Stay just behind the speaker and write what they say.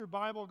Your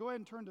Bible, go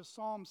ahead and turn to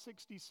Psalm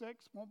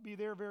 66. Won't be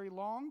there very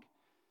long.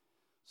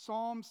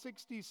 Psalm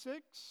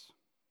 66.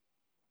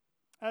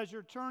 As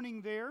you're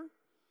turning there,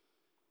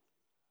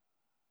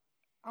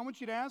 I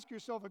want you to ask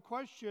yourself a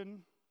question.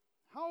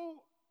 How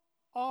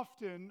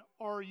often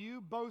are you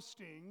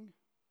boasting,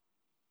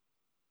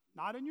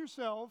 not in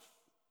yourself,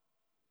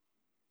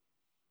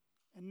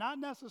 and not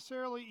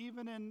necessarily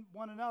even in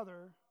one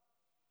another,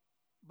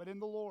 but in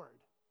the Lord?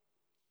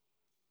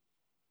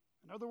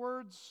 In other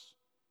words,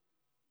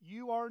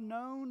 you are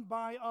known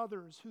by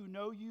others who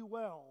know you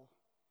well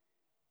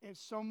as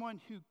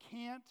someone who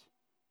can't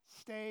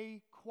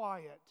stay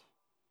quiet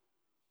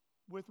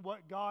with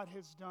what God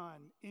has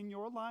done in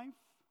your life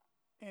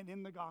and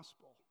in the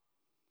gospel.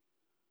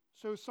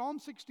 So Psalm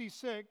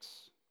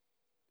 66,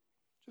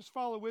 just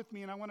follow with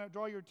me, and I want to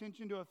draw your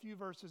attention to a few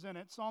verses in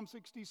it. Psalm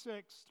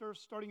 66,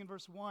 starting in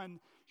verse 1.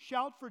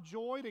 Shout for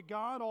joy to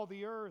God, all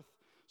the earth.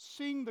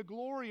 Sing the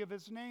glory of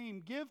his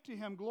name. Give to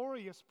him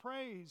glorious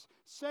praise.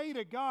 Say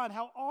to God,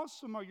 how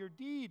awesome are your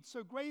deeds.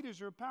 So great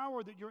is your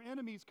power that your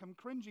enemies come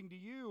cringing to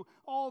you.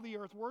 All the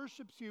earth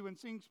worships you and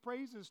sings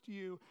praises to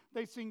you.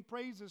 They sing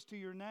praises to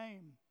your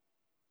name.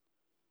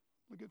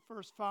 Look at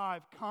verse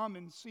 5. Come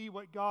and see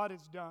what God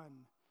has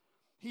done.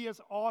 He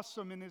is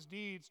awesome in his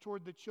deeds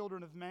toward the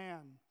children of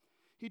man.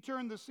 He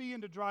turned the sea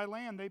into dry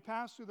land. They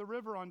passed through the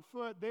river on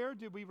foot. There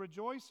did we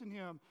rejoice in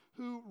him,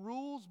 who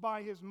rules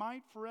by his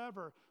might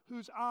forever,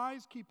 whose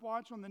eyes keep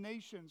watch on the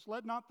nations.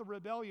 Let not the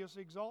rebellious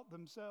exalt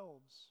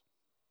themselves.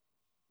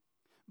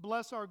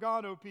 Bless our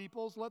God, O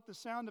peoples. Let the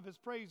sound of his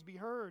praise be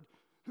heard,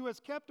 who has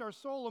kept our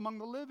soul among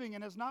the living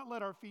and has not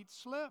let our feet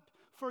slip.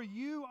 For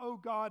you, O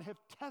God, have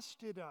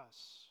tested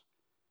us.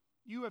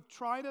 You have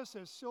tried us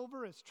as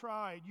silver is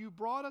tried. You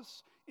brought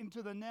us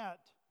into the net.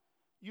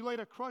 You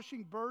laid a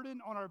crushing burden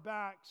on our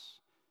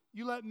backs.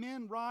 You let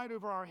men ride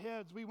over our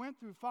heads. We went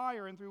through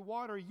fire and through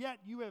water, yet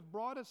you have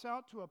brought us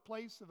out to a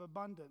place of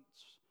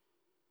abundance.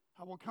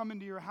 I will come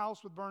into your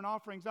house with burnt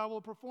offerings. I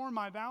will perform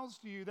my vows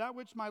to you, that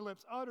which my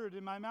lips uttered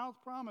and my mouth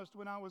promised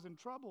when I was in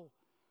trouble.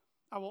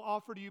 I will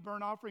offer to you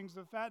burnt offerings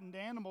of fattened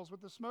animals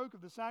with the smoke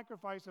of the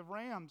sacrifice of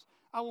rams.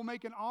 I will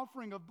make an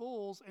offering of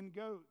bulls and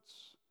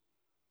goats.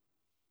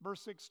 Verse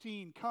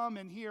 16, come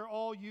and hear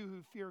all you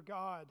who fear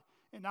God,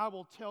 and I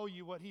will tell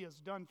you what he has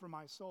done for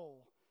my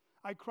soul.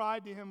 I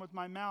cried to him with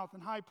my mouth,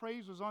 and high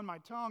praise was on my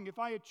tongue. If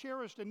I had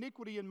cherished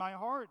iniquity in my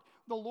heart,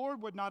 the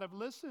Lord would not have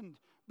listened.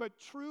 But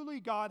truly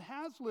God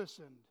has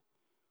listened.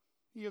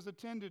 He has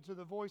attended to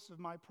the voice of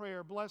my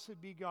prayer.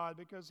 Blessed be God,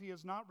 because he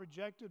has not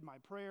rejected my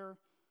prayer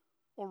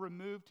or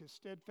removed his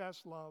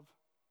steadfast love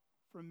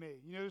from me.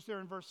 You notice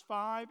there in verse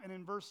 5 and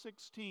in verse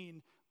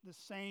 16, the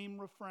same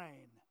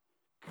refrain.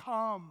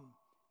 Come.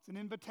 It's an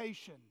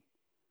invitation.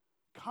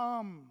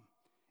 Come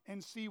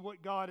and see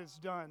what God has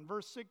done.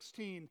 Verse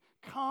 16,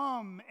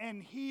 come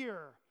and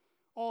hear,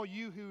 all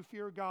you who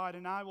fear God,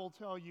 and I will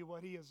tell you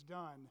what he has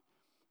done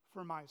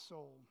for my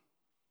soul.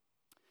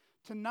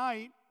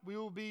 Tonight, we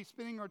will be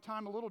spending our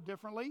time a little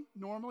differently.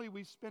 Normally,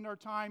 we spend our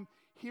time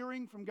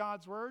hearing from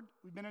God's Word.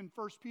 We've been in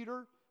 1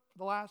 Peter for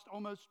the last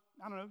almost,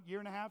 year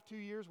and a half, 2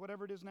 years,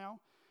 whatever it is now.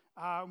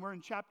 We're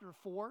in chapter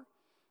 4.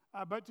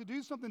 But to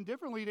do something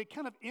differently, to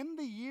kind of end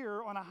the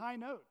year on a high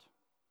note,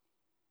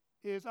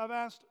 is I've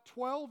asked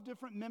 12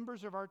 different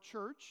members of our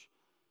church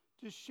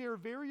to share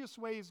various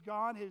ways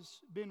God has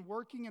been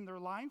working in their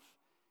life.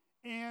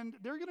 And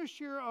they're going to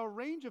share a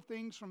range of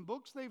things from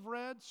books they've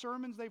read,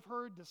 sermons they've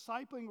heard,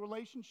 discipling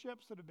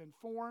relationships that have been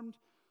formed,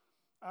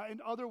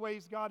 and other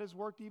ways God has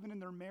worked even in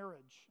their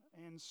marriage.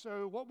 And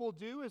so what we'll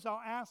do is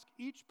I'll ask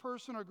each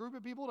person or group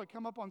of people to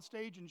come up on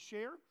stage and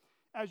share.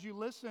 As you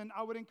listen,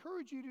 I would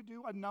encourage you to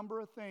do a number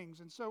of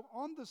things. And so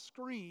on the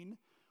screen,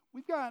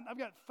 I've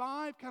got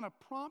 5 kind of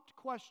prompt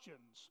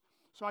questions.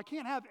 So I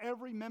can't have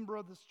every member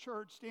of this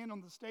church stand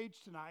on the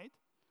stage tonight.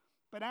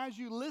 But as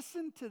you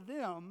listen to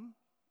them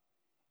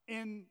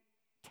in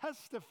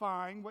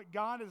testifying what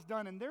God has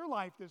done in their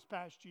life this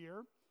past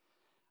year,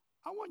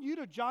 I want you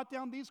to jot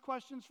down these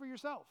questions for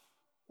yourself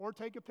or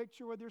take a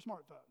picture with your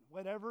smartphone,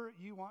 whatever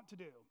you want to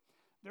do.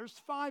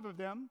 There's 5 of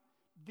them.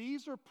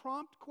 These are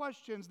prompt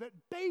questions that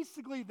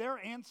basically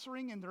they're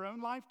answering in their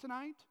own life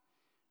tonight.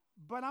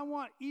 But I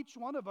want each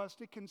one of us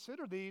to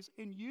consider these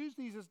and use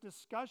these as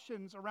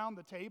discussions around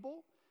the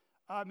table,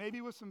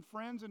 maybe with some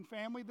friends and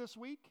family this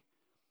week,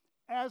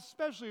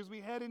 especially as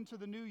we head into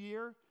the new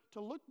year,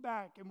 to look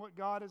back at what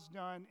God has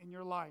done in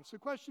your life. So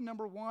question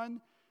number 1,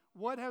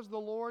 what has the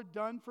Lord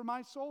done for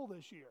my soul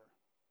this year?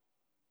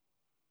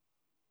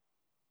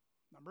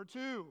 Number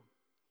 2,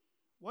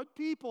 what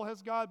people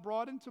has God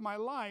brought into my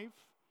life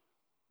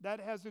that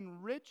has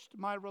enriched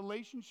my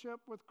relationship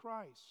with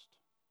Christ?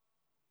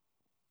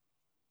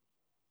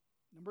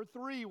 Number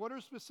 3, what are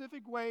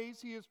specific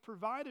ways he has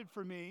provided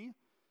for me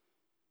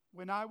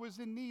when I was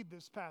in need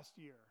this past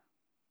year?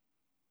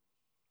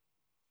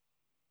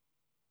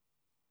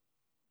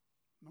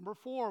 Number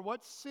 4,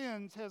 what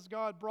sins has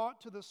God brought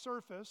to the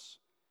surface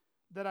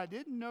that I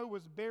didn't know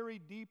was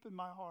buried deep in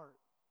my heart?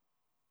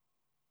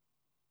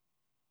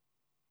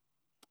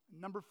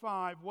 Number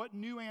 5, what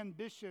new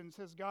ambitions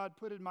has God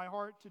put in my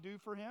heart to do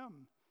for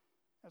Him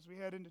as we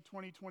head into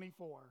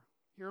 2024?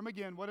 Hear Him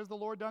again. What has the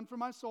Lord done for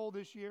my soul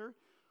this year?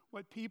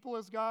 What people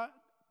has God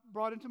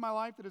brought into my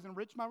life that has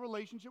enriched my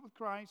relationship with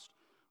Christ?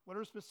 What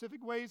are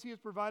specific ways He has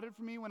provided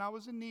for me when I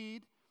was in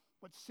need?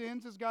 What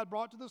sins has God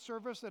brought to the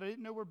surface that I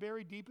didn't know were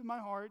buried deep in my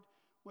heart?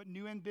 What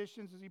new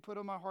ambitions has He put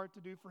on my heart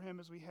to do for Him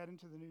as we head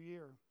into the new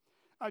year?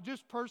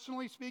 Just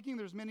personally speaking,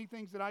 there's many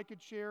things that I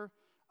could share.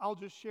 I'll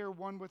just share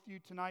one with you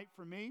tonight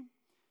for me.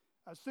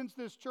 Since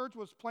this church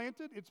was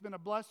planted, it's been a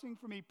blessing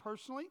for me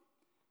personally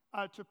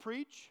to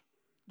preach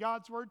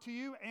God's word to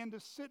you and to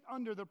sit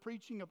under the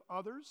preaching of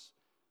others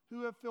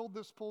who have filled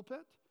this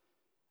pulpit.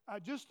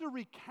 Just a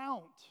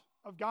recount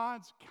of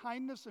God's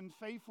kindness and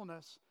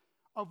faithfulness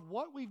of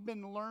what we've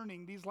been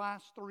learning these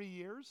last 3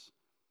 years.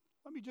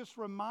 Let me just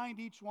remind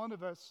each one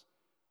of us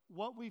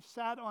what we've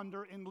sat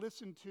under and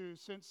listened to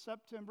since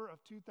September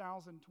of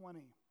 2020.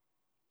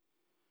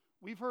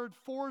 We've heard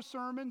 4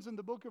 sermons in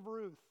the book of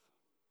Ruth.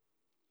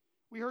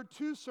 We heard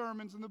 2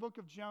 sermons in the book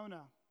of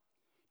Jonah,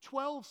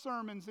 12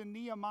 sermons in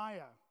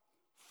Nehemiah,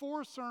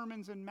 4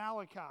 sermons in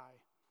Malachi.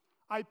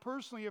 I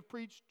personally have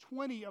preached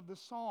 20 of the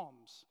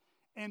Psalms,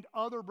 and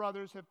other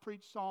brothers have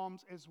preached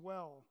Psalms as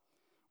well.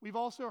 We've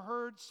also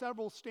heard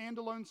several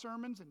standalone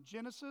sermons in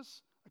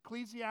Genesis,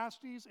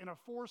 Ecclesiastes, and a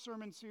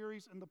 4-sermon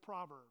series in the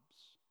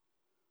Proverbs.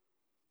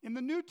 In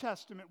the New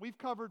Testament, we've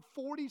covered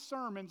 40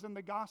 sermons in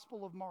the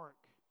Gospel of Mark,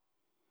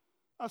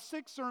 a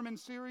 6-sermon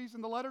series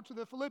in the letter to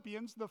the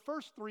Philippians. The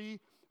first 3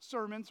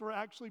 sermons were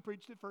actually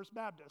preached at First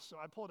Baptist, so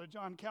I pulled a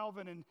John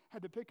Calvin and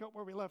had to pick up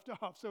where we left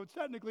off. So it's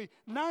technically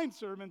 9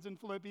 sermons in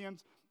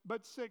Philippians,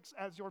 but 6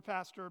 as your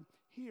pastor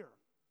here.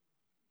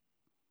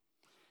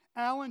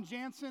 Alan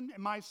Jansen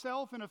and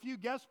myself and a few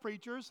guest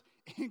preachers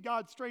in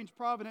God's strange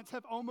providence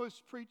have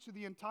almost preached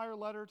the entire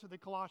letter to the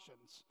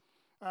Colossians.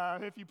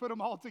 If you put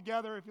them all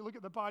together, if you look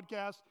at the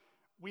podcast,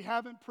 we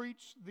haven't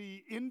preached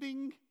the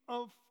ending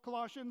of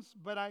Colossians,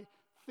 but I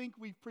think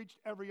we've preached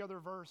every other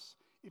verse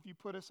if you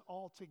put us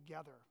all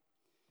together.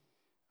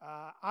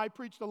 I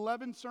preached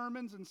 11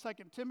 sermons in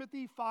 2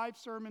 Timothy, 5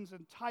 sermons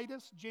in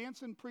Titus.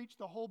 Jansen preached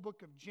the whole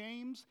book of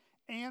James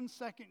and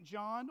 2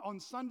 John. On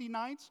Sunday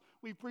nights,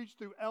 we preach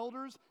through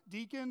elders,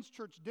 deacons,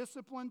 church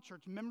discipline,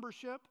 church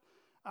membership.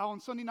 On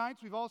Sunday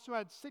nights, we've also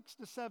had 6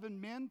 to 7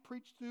 men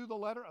preach through the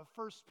letter of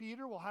 1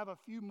 Peter. We'll have a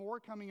few more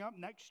coming up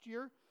next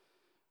year.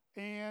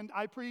 And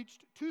I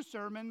preached 2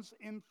 sermons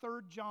in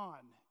 3 John.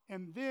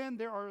 And then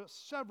there are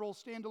several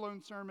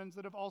standalone sermons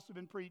that have also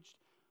been preached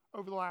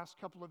over the last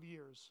couple of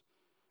years.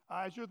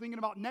 As you're thinking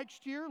about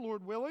next year,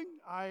 Lord willing,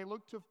 I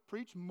look to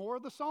preach more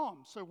of the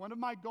Psalms. So one of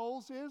my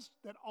goals is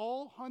that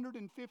all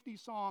 150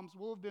 Psalms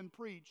will have been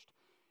preached.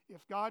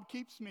 If God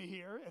keeps me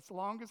here, as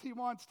long as He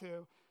wants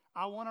to,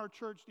 I want our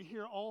church to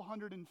hear all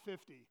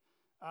 150,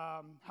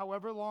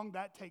 however long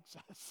that takes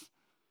us.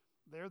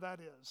 There that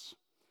is.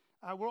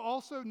 We'll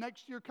also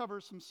next year cover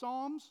some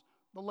Psalms,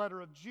 the letter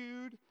of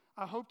Jude.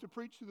 I hope to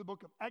preach through the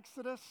book of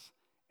Exodus,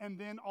 and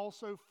then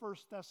also 1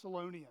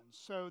 Thessalonians.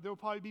 So there'll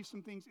probably be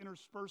some things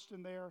interspersed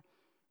in there.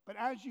 But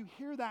as you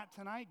hear that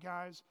tonight,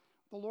 guys,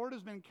 the Lord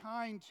has been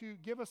kind to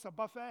give us a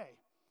buffet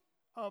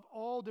of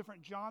all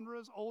different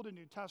genres, Old and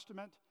New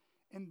Testament,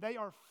 and they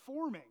are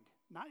forming,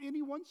 not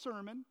any one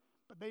sermon,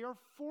 but they are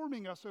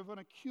forming us over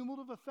a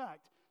cumulative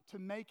effect to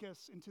make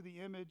us into the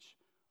image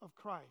of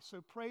Christ.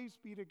 So praise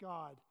be to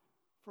God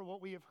for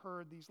what we have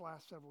heard these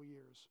last several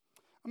years.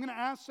 I'm going to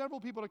ask several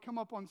people to come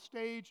up on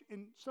stage,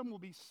 and some will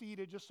be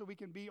seated just so we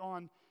can be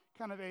on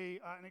kind of an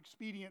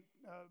expedient,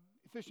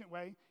 efficient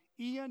way.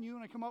 Ian, you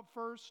want to come up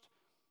first?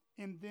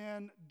 And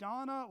then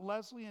Donna,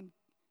 Leslie, and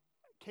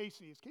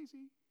Casey. Is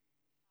Casey?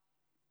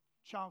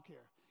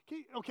 Childcare.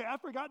 Okay, I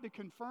forgot to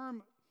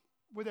confirm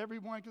with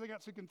everyone because I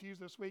got so confused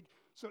this week.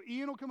 So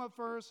Ian will come up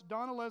first.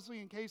 Donna, Leslie,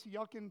 and Casey,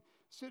 y'all can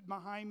sit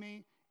behind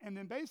me. And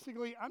then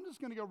basically, I'm just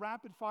going to go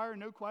rapid fire,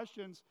 no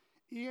questions.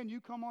 Ian,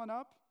 you come on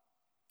up.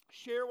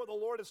 Share what the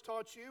Lord has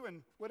taught you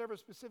in whatever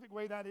specific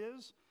way that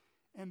is.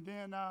 And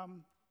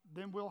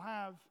then we'll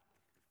have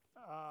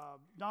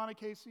Donna,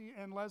 Casey,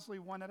 and Leslie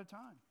one at a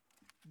time.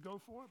 Go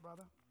for it,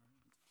 brother.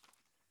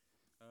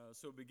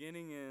 So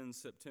beginning in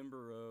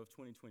September of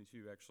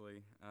 2022,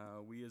 actually,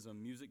 we as a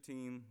music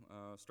team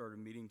started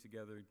meeting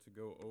together to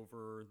go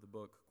over the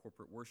book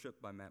Corporate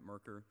Worship by Matt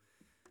Merker.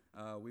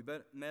 We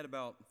met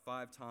about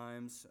 5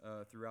 times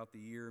throughout the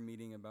year,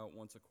 meeting about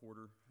once a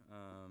quarter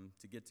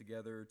to get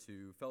together,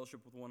 to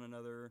fellowship with one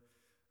another,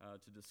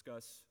 to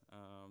discuss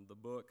the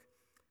book.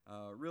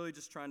 Really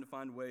just trying to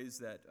find ways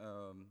that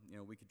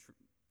we could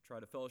try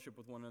to fellowship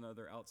with one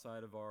another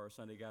outside of our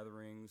Sunday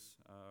gatherings,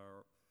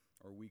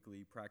 our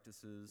weekly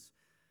practices,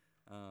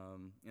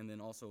 and then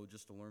also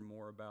just to learn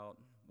more about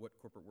what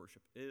corporate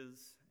worship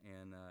is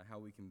and how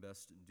we can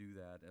best do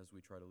that as we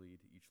try to lead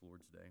each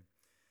Lord's Day.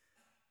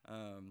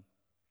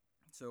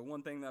 So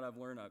one thing that I've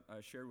learned,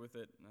 I shared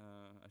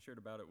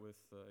about it with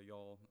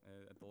y'all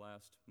at the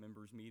last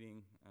members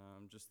meeting,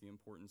 just the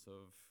importance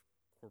of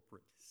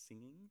corporate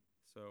singing.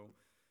 So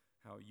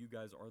how you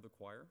guys are the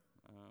choir.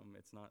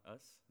 It's not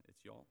us,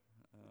 it's y'all.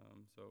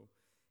 So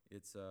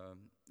it's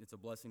a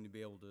blessing to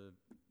be able to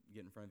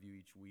get in front of you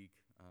each week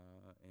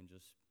and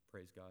just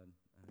praise God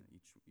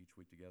each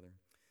week together.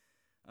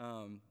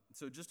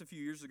 So just a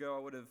few years ago, I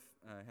would have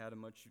had a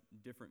much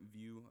different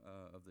view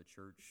of the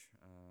church.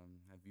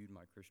 I viewed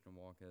my Christian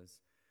walk as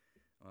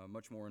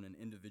much more on an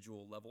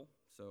individual level.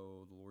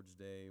 So the Lord's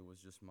Day was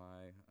just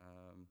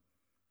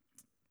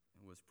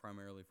was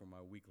primarily for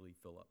my weekly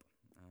fill-up.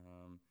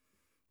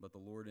 But the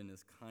Lord in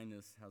His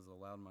kindness has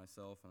allowed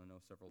myself, and I know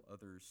several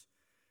others,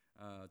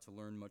 to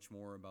learn much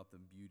more about the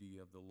beauty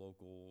of the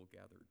local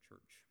gathered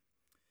church.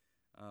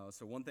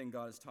 So one thing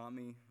God has taught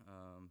me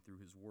through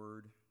His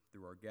Word,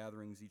 through our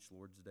gatherings each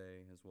Lord's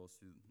Day, as well as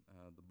through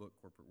the book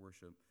Corporate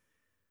Worship,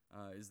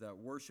 is that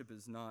worship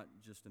is not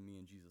just a me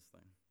and Jesus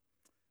thing.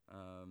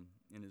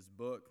 In his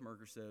book,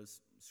 Merker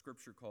says,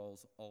 Scripture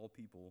calls all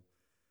people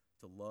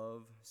to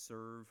love,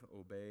 serve,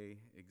 obey,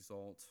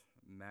 exalt,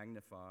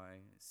 magnify,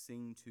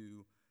 sing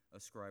to,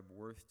 ascribe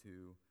worth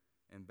to,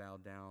 and bow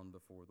down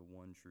before the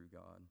one true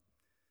God.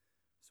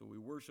 So we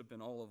worship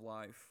in all of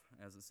life,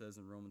 as it says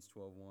in Romans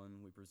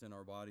 12:1. We present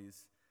our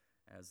bodies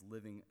as a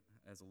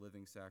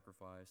living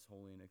sacrifice,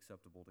 holy and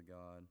acceptable to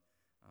God,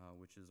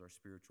 which is our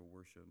spiritual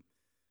worship.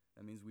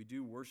 That means we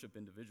do worship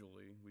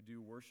individually. We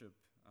do worship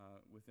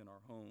within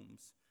our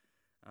homes,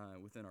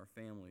 within our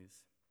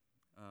families,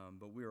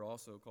 but we are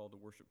also called to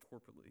worship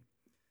corporately.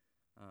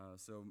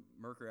 So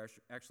Merker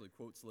actually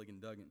quotes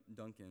Ligon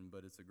Duncan,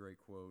 but it's a great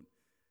quote.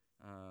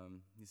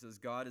 He says,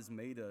 God has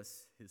made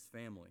us His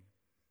family,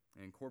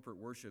 and corporate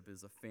worship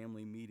is a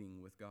family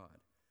meeting with God.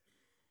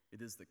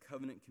 It is the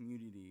covenant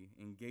community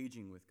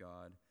engaging with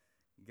God,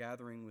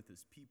 gathering with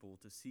His people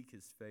to seek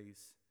His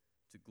face,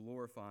 to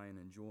glorify and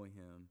enjoy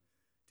Him,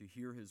 to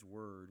hear His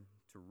word,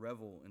 to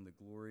revel in the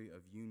glory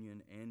of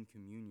union and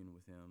communion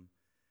with Him,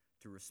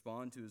 to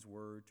respond to His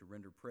word, to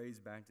render praise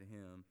back to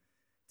Him,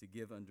 to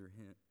give unto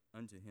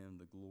Him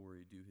the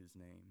glory due His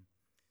name.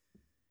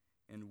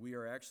 And we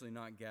are actually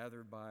not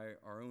gathered by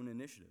our own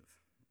initiative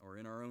or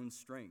in our own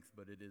strength,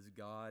 but it is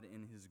God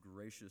in His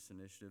gracious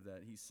initiative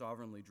that He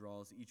sovereignly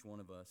draws each one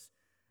of us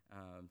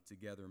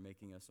together,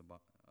 making us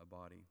a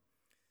body.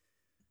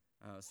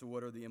 So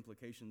what are the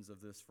implications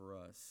of this for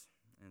us?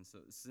 And so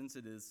since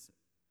it is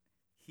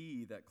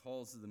He that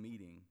calls the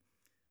meeting,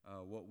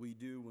 what we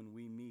do when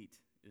we meet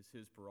is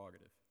His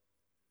prerogative.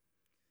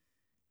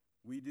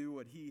 We do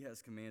what He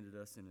has commanded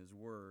us in His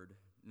word,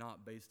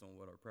 not based on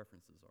what our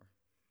preferences are.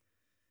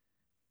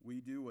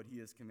 We do what He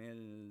has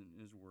commanded in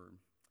His word.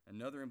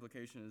 Another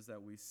implication is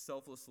that we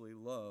selflessly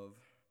love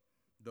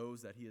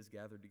those that He has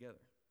gathered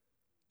together.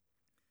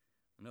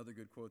 Another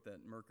good quote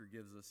that Merker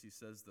gives us, he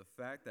says, the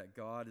fact that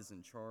God is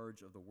in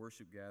charge of the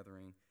worship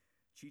gathering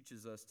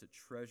teaches us to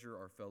treasure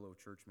our fellow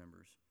church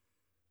members.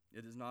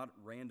 It is not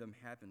random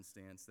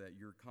happenstance that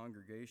your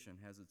congregation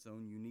has its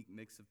own unique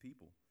mix of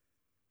people.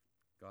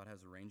 God has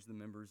arranged the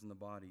members in the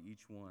body,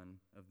 each one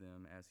of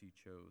them as He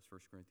chose,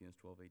 1 Corinthians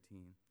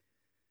 12:18.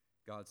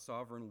 God's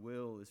sovereign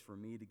will is for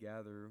me to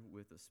gather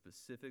with the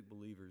specific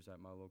believers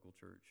at my local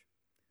church,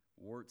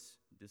 warts,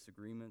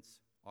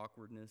 disagreements,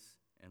 awkwardness,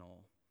 and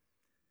all.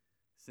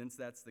 Since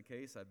that's the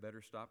case, I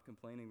better stop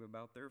complaining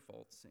about their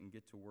faults and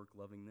get to work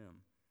loving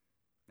them.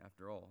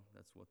 After all,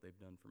 that's what they've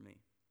done for me.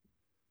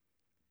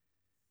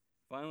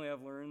 Finally,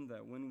 I've learned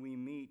that when we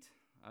meet,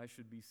 I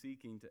should be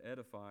seeking to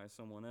edify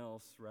someone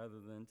else rather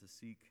than to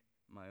seek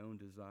my own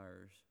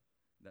desires,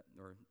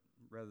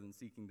 rather than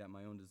seeking that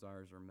my own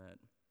desires are met.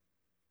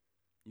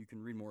 You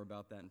can read more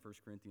about that in 1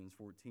 Corinthians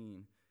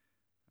 14,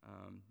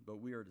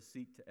 but we are to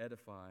seek to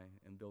edify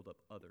and build up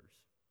others.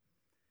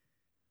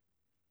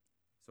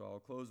 So I'll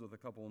close with a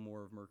couple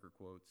more of Merker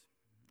quotes.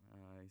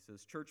 He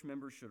says, church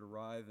members should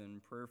arrive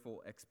in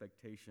prayerful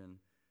expectation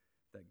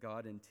that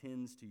God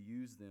intends to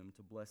use them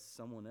to bless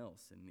someone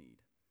else in need.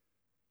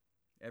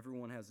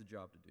 Everyone has a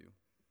job to do.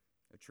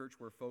 A church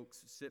where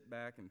folks sit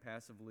back and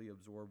passively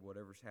absorb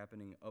whatever's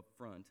happening up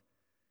front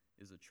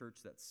is a church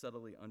that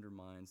subtly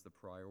undermines the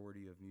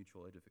priority of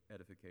mutual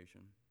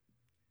edification.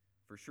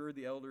 For sure,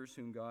 the elders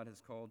whom God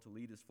has called to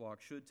lead His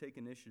flock should take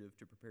initiative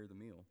to prepare the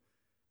meal,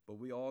 but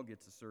we all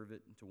get to serve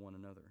it to one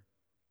another,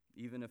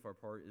 even if our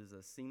part is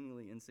as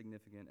seemingly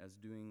insignificant as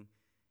doing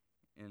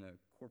in a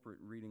corporate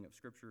reading of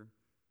Scripture,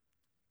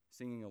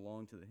 singing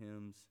along to the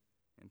hymns,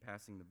 and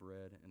passing the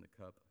bread and the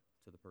cup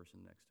to the person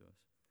next to us.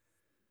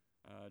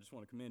 I just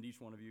want to commend each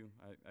one of you.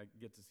 I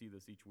get to see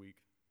this each week.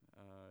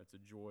 It's a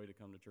joy to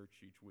come to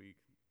church each week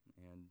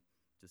and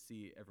to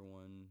see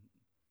everyone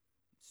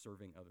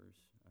serving others,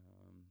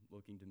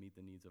 looking to meet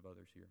the needs of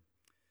others here.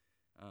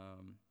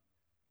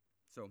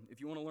 So if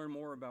you want to learn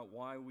more about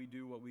why we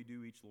do what we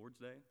do each Lord's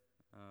Day,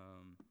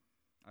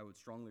 I would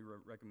strongly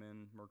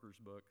recommend Merker's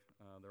book.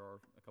 There are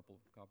a couple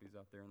of copies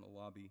out there in the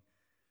lobby.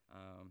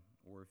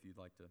 Or if you'd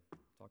like to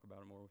talk about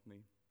it more with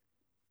me,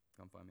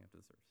 come find me after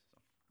the service. So.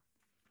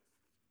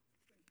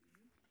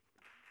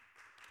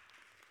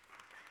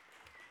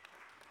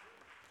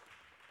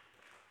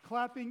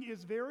 Clapping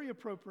is very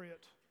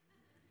appropriate.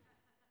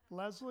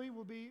 Leslie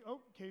will be,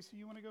 Casey,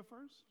 you want to go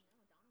first?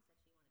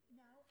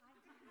 No, Donna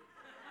said she wanted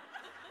to. No, I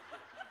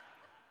didn't.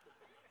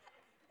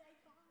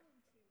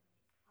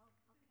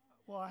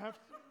 Well,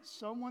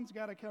 someone's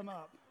got to come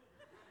up.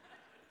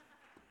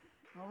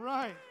 All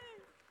right.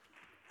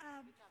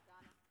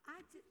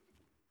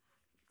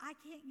 I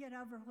can't get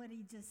over what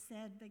he just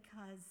said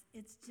because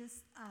it's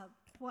just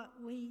what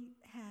we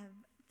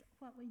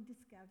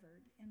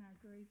discovered in our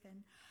group.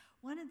 And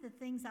one of the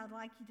things I'd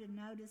like you to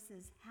notice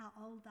is how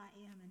old I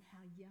am and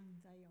how young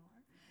they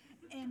are.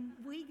 And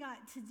we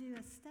got to do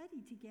a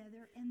study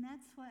together, and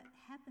that's what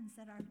happens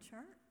at our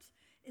church.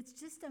 It's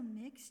just a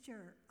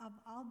mixture of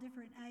all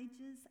different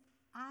ages.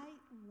 I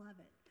love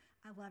it.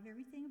 I love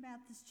everything about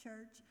this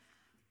church.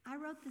 I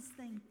wrote this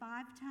thing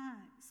 5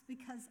 times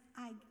because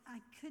I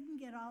couldn't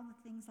get all the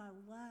things I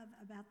love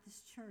about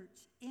this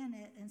church in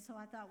it, and so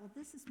I thought, well,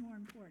 this is more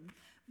important.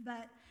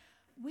 But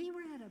we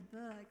read a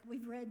book.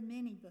 We've read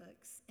many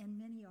books and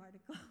many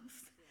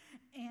articles,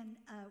 and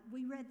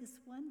we read this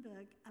one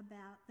book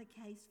about the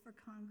case for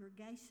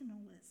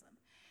congregationalism.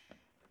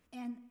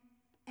 And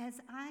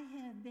as I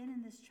have been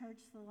in this church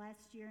the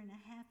last year and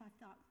a half, I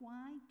thought,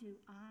 why do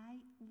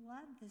I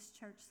love this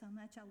church so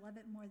much? I love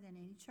it more than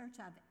any church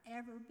I've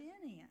ever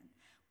been in.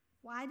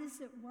 Why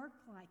does it work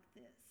like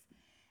this?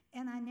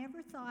 And I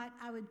never thought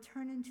I would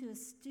turn into a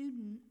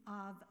student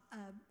of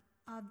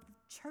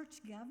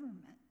church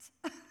government.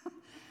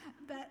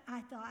 But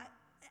I thought,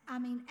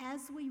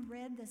 as we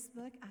read this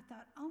book, I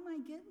thought, oh my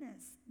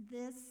goodness,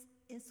 this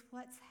is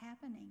what's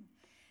happening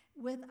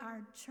with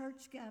our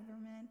church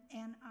government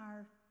and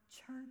our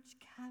church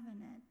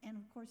covenant. And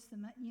of course,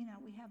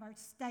 we have our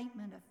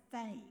statement of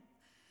faith.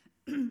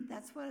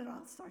 That's what it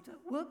all starts with.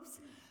 Whoops.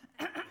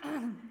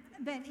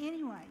 But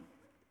anyway,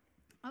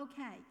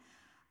 okay,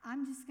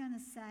 I'm just going to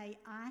say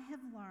I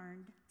have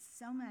learned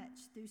so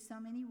much through so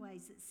many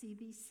ways at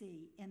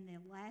CBC in the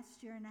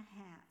last year and a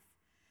half.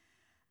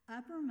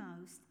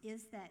 Uppermost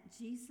is that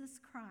Jesus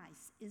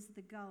Christ is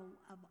the goal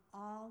of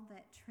all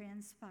that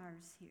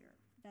transpires here.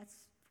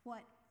 That's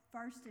what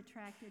first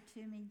attracted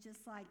to me,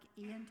 just like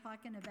Ian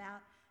talking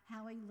about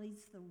how he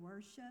leads the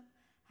worship,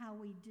 how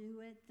we do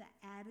it,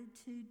 the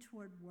attitude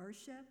toward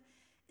worship.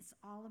 It's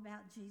all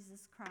about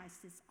Jesus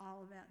Christ. It's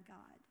all about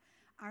God.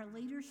 Our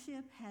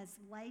leadership has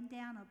laid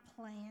down a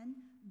plan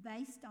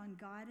based on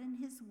God and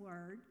His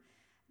Word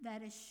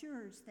that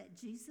assures that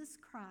Jesus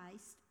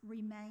Christ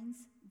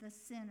remains the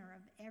center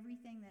of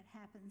everything that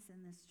happens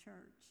in this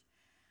church.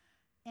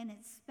 And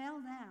it's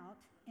spelled out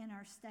in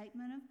our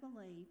statement of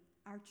belief,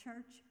 our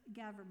church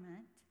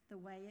government, the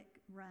way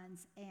it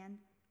runs, and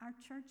our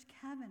church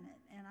covenant.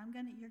 And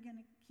you're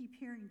gonna keep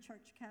hearing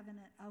church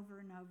covenant over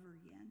and over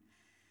again.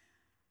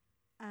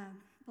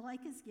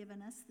 Blake has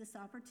given us this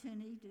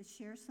opportunity to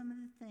share some of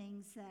the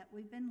things that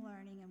we've been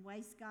learning and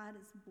ways God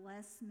has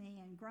blessed me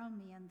and grown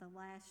me in the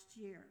last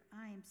year.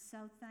 I am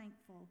so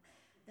thankful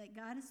that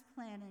God has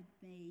planted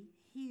me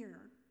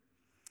here,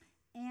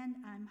 and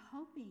I'm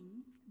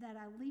hoping that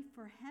I leave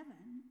for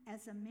heaven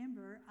as a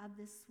member of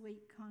this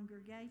sweet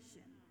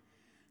congregation.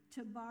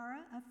 To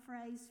borrow a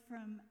phrase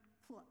from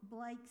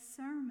Blake's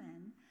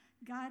sermon,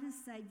 God has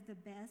saved the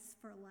best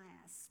for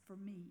last for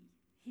me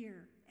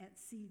here at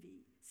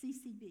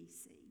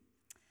CCBC.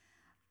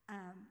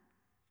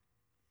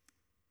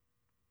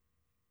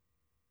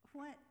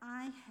 What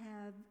I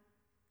have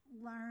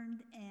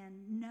learned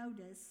and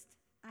noticed,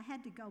 I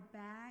had to go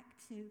back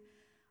to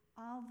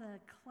all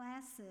the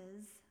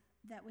classes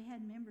that we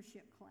had,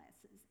 membership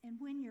classes. And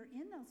when you're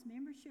in those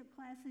membership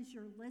classes,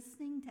 you're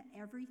listening to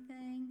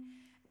everything,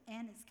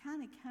 and it's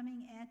kind of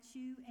coming at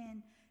you,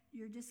 and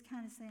you're just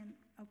kind of saying,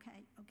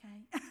 okay.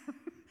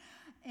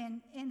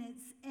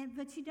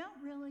 But you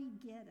don't really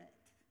get it,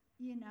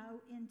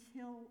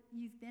 until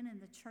you've been in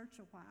the church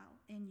a while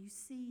and you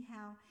see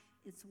how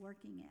it's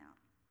working out.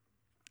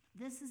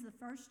 This is the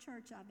first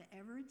church I've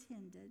ever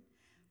attended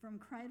from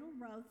Cradle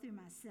Row through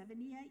my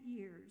 78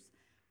 years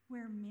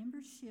where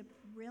membership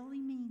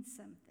really means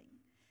something.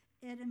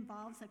 It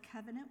involves a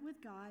covenant with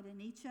God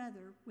and each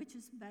other, which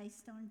is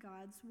based on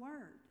God's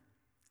Word.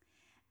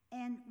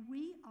 And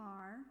we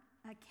are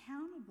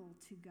accountable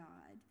to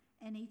God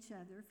and each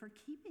other for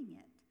keeping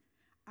it.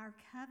 Our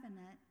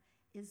covenant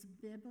is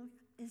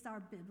our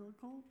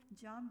biblical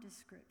job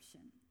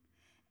description.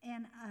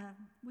 And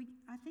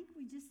I think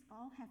we just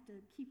all have to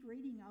keep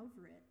reading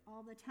over it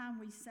all the time.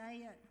 We say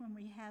it when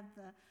we have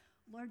the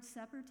Lord's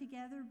Supper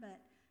together, but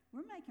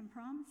we're making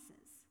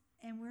promises,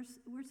 and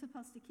we're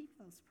supposed to keep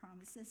those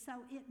promises.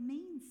 So it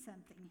means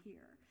something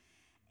here,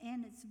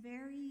 and it's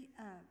very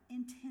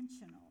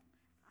intentional.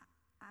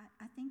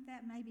 I think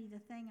that may be the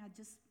thing I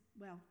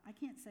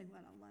can't say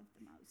what I love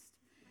the most.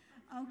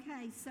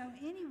 Okay, so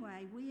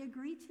anyway, we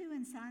agreed to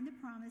and signed the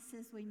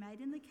promises we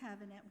made in the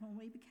covenant when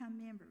we become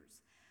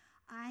members.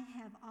 I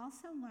have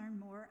also learned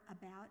more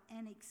about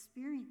and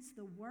experienced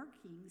the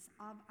workings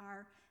of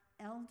our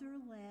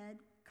elder-led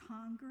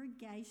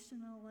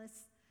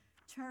congregationalist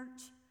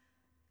church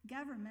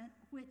government,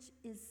 which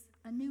is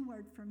a new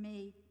word for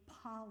me,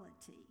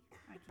 polity.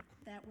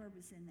 That word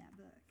was in that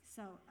book,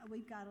 so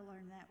we've got to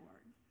learn that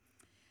word.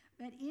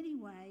 But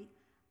anyway,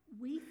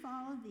 we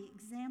follow the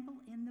example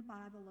in the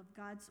Bible of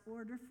God's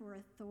order for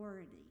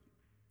authority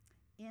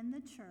in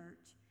the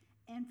church,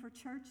 and for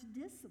church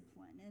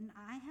discipline. And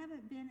I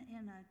haven't been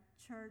in a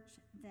church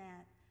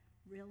that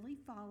really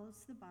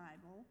follows the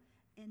Bible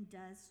and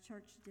does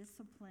church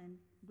discipline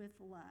with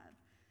love.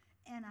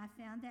 And I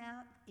found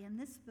out in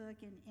this book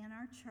and in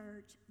our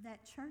church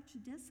that church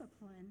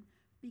discipline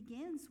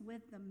begins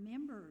with the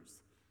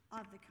members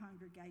of the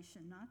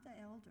congregation, not the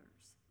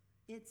elders.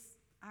 It's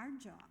our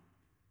job.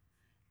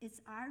 It's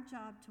our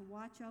job to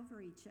watch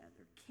over each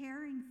other,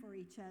 caring for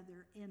each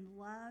other in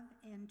love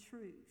and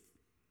truth.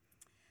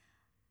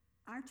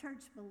 Our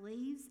church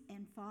believes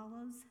and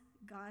follows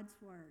God's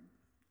word.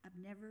 I've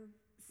never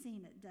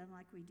seen it done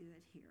like we do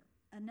it here.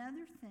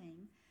 Another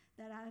thing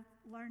that I've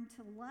learned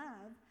to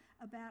love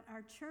about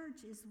our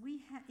church is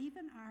we have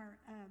even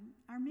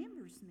our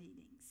members'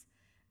 meetings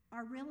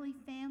are really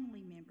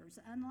family members.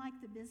 Unlike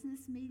the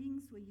business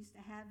meetings we used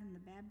to have in the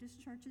Baptist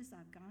churches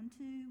I've gone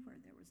to, where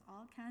there was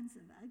all kinds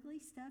of ugly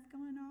stuff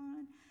going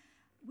on,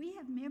 we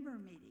have member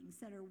meetings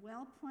that are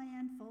well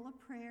planned, full of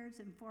prayers,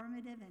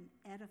 informative, and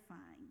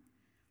edifying.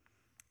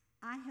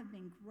 I have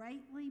been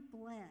greatly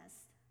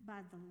blessed by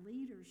the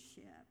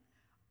leadership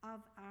of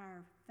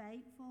our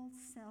faithful,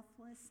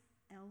 selfless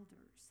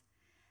elders.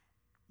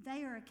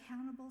 They are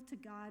accountable to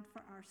God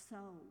for our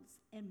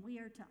souls, and we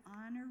are to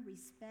honor,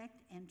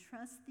 respect, and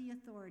trust the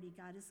authority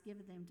God has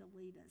given them to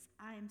lead us.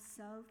 I am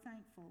so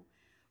thankful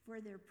for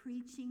their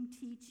preaching,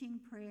 teaching,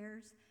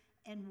 prayers,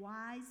 and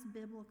wise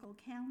biblical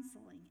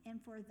counseling,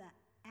 and for the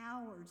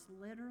hours,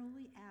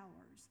 literally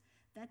hours,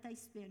 that they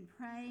spend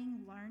praying,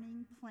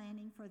 learning,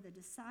 planning for the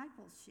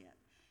discipleship.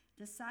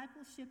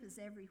 Discipleship is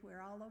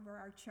everywhere, all over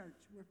our church.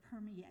 We're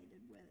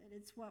permeated with it.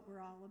 It's what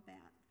we're all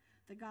about,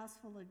 the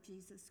gospel of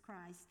Jesus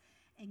Christ,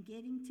 and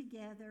getting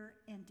together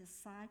and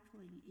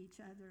discipling each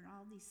other in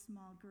all these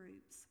small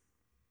groups.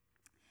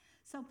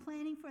 So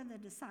planning for the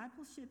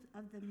discipleship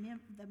of the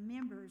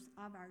members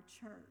of our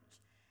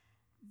church,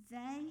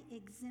 they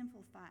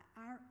exemplify,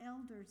 our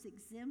elders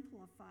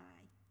exemplify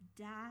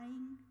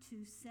dying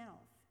to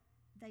self.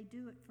 They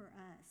do it for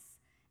us,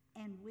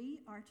 and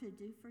we are to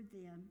do for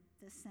them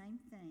the same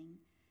thing,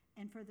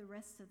 and for the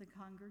rest of the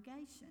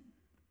congregation.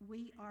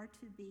 We are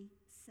to be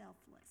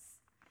selfless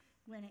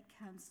when it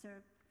comes to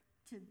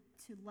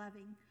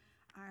loving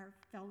our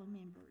fellow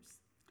members.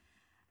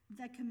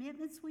 The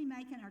commitments we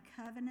make in our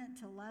covenant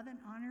to love and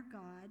honor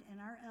God and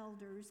our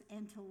elders,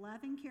 and to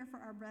love and care for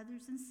our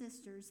brothers and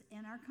sisters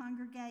in our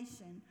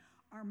congregation,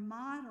 are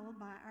modeled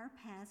by our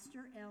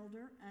pastor,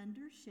 elder,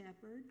 under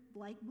shepherd,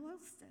 Blake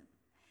Boylston.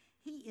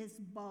 He is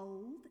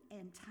bold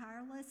and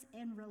tireless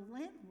and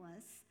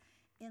relentless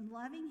in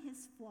loving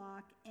his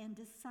flock and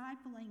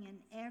discipling in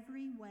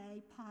every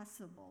way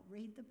possible.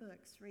 Read the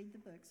books, read the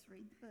books,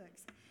 read the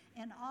books.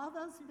 And all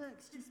those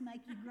books just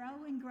make you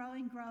grow and grow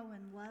and grow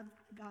and love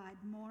God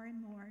more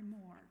and more and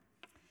more.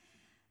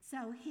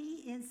 So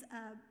he's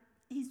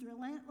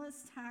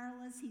relentless,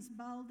 tireless, he's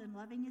bold in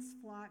loving his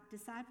flock,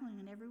 discipling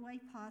in every way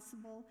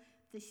possible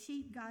the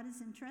sheep God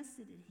has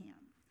entrusted in him.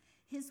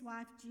 His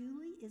wife,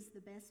 Julie, is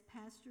the best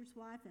pastor's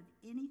wife of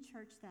any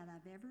church that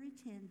I've ever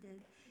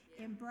attended,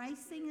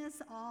 embracing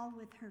us all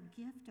with her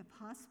gift of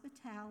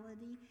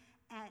hospitality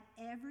at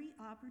every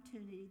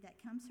opportunity that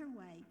comes her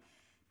way.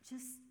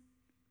 Just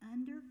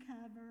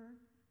undercover,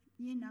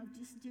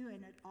 just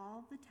doing it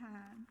all the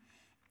time,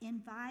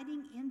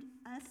 inviting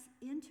us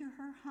into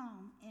her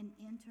home and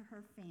into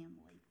her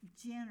family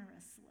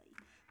generously.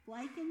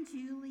 Blake and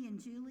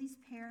Julie's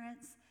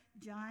parents,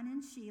 John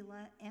and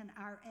Sheila, and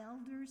our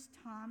elders,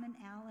 Tom and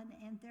Alan,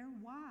 and their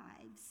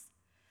wives,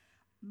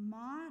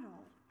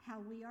 model how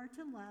we are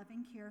to love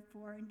and care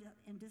for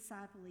and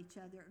disciple each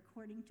other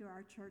according to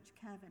our church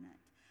covenant.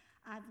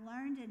 I've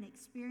learned and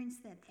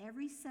experienced that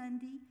every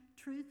Sunday,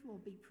 truth will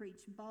be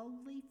preached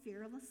boldly,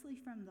 fearlessly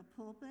from the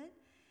pulpit,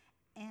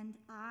 and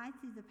I,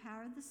 through the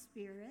power of the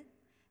Spirit,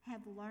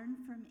 have learned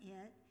from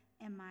it,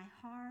 and my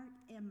heart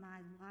and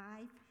my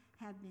life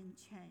have been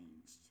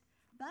changed.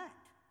 But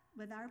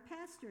with our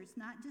pastor, it's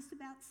not just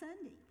about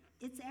Sunday.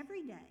 It's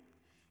every day.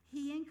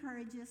 He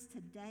encourages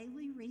to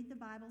daily read the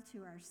Bible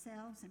to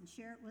ourselves and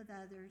share it with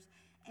others,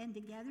 and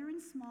to gather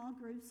in small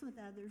groups with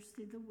others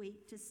through the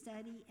week to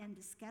study and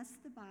discuss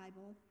the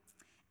Bible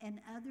and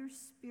other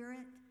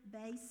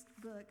spirit-based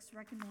books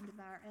recommended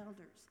by our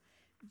elders.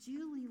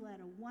 Julie led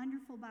a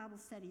wonderful Bible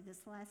study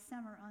this last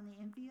summer on the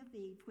envy of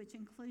Eve, which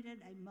included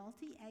a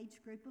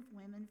multi-age group of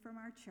women from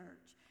our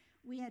church.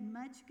 We had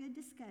much good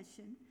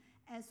discussion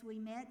as we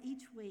met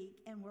each week,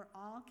 and were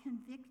all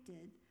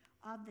convicted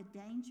of the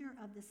danger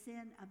of the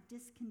sin of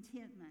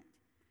discontentment,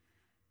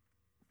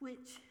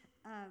 which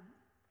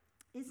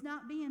is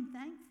not being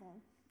thankful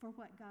for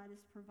what God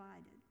has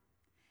provided,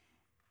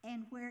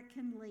 and where it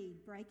can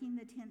lead, breaking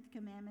the 10th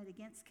commandment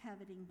against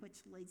coveting, which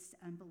leads to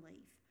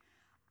unbelief.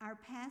 Our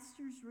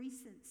pastor's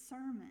recent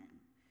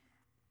sermon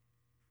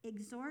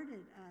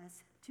exhorted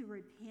us to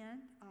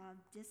repent of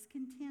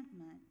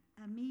discontentment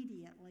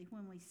immediately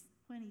when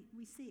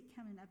we see it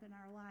coming up in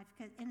our life,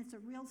 and it's a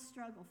real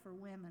struggle for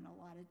women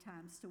a lot of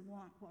times to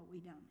want what we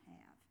don't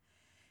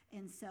have.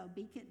 And so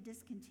be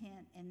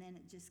discontent, and then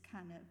it just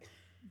kind of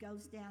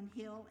goes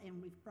downhill,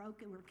 and we're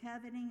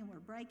coveting, and we're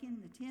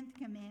breaking the 10th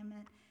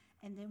commandment,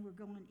 and then we're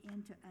going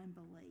into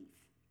unbelief.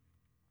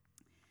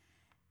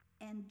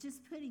 And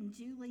just putting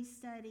Julie's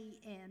study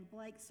and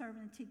Blake's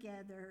sermon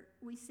together,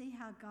 we see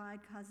how God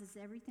causes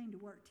everything to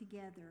work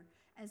together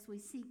as we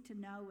seek to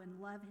know and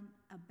love and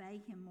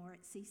obey him more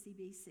at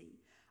CCBC.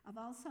 I've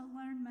also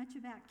learned much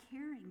about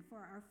caring for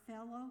our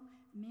fellow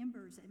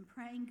members and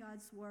praying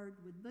God's word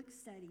with book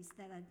studies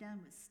that I've done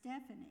with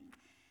Stephanie.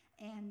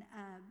 And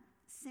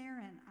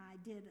Sarah and I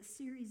did a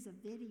series of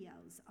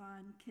videos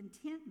on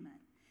contentment.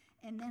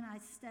 And then I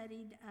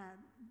studied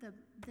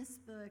this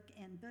book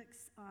and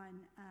books on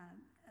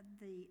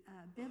the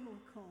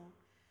biblical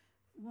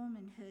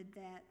womanhood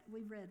that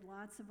we read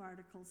lots of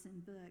articles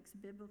and books,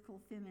 biblical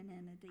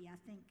femininity. I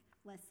think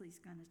Leslie's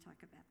going to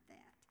talk about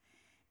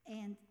that.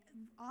 And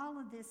all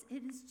of this,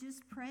 it is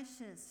just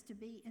precious to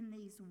be in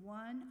these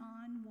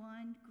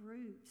one-on-one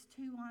groups,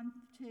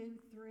 2-on-2,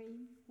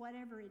 3,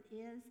 whatever it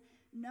is.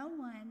 No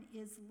one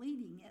is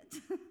leading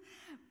it.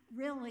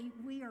 Really,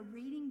 we are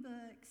reading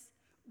books,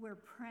 we're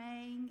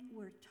praying,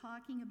 we're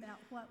talking about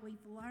what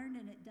we've learned,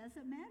 and it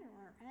doesn't matter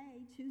our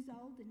age, who's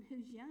old and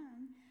who's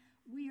young.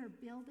 We are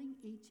building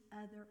each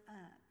other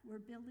up. We're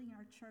building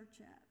our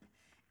church up.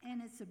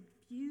 And it's a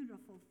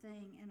beautiful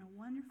thing and a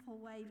wonderful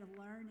way to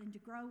learn and to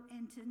grow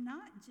and to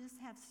not just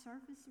have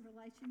surface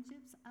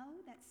relationships.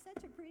 Oh, that's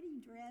such a pretty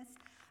dress,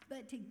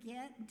 but to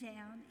get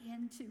down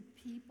into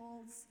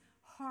people's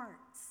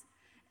hearts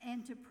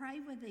and to pray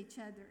with each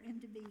other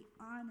and to be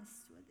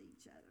honest with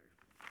each other.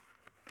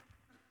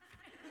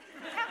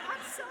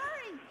 I'm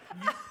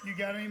sorry. You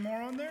got any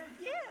more on there?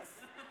 Yes.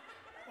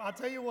 I'll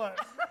tell you what,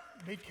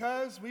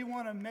 because we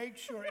want to make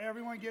sure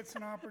everyone gets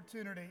an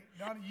opportunity.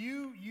 Donna,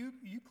 you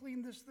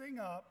clean this thing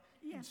up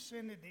and Yes.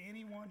 send it to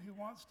anyone who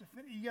wants to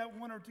finish. You got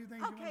one or two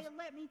things you Okay, want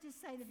let me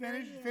just say the to very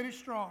finish? end. Finish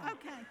strong.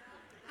 Okay.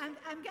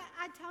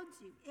 I told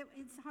you,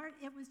 it's hard,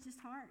 it was just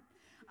hard.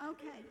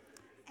 Okay.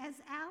 As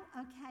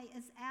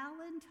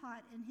Alan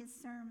taught in his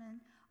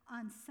sermon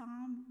on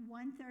Psalm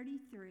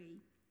 133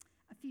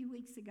 a few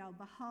weeks ago,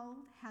 behold,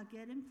 how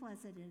good and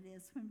pleasant it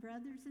is when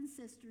brothers and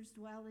sisters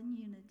dwell in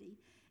unity.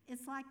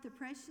 It's like the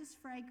precious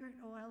fragrant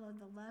oil of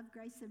the love,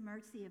 grace, and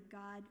mercy of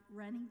God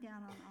running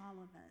down on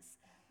all of us,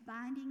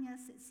 binding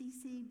us at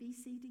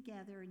CCBC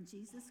together in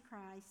Jesus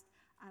Christ.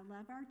 I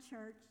love our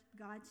church,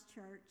 God's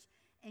church,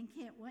 and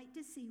can't wait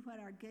to see what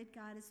our good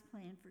God has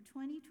planned for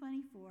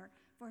 2024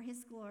 for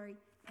his glory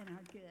and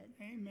our good.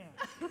 Amen.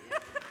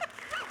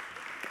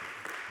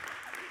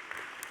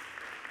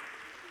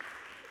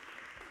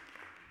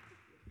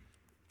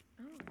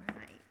 All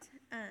right.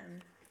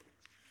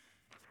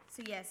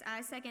 So yes,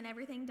 I second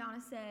everything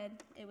Donna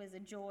said. It was a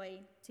joy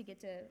to get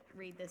to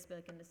read this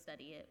book and to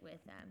study it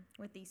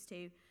with these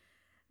two.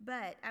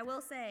 But I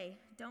will say,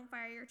 Don't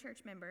Fire Your Church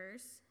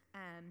Members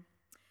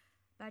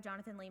by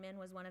Jonathan Leeman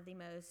was one of the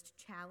most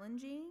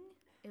challenging.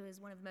 It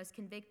was one of the most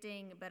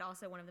convicting, but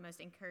also one of the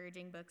most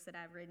encouraging books that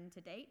I've written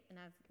to date, and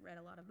I've read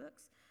a lot of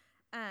books.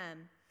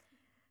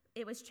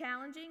 It was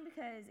challenging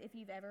because if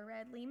you've ever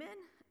read Leeman,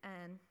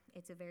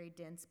 it's a very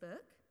dense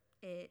book.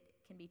 It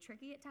can be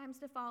tricky at times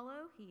to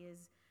follow. He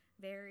is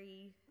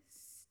very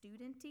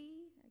studenty.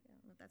 I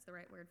don't know if that's the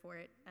right word for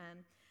it.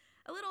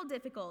 A little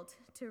difficult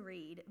to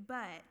read,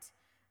 but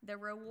the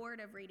reward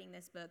of reading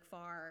this book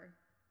far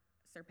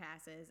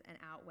surpasses and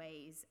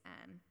outweighs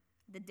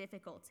the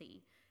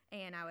difficulty.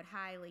 And I would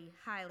highly,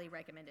 highly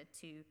recommend it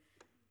to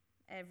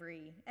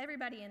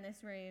everybody in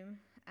this room.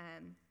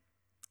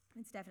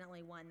 It's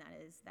definitely one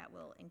that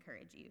will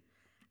encourage you.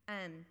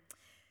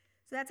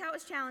 So that's how it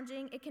was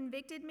challenging. It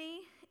convicted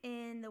me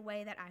in the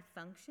way that I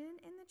function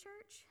in the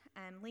church.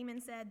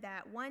 Leeman said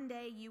that one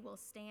day you will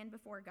stand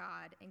before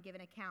God and give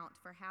an account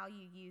for how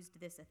you used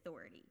this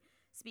authority.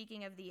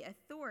 Speaking of the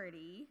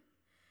authority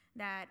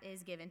that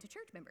is given to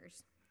church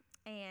members.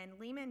 And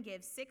Leeman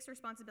gives 6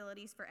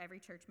 responsibilities for every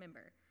church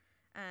member.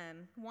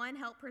 1,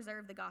 help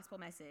preserve the gospel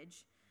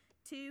message.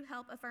 2,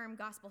 help affirm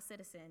gospel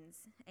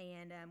citizens.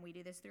 And we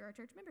do this through our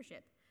church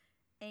membership.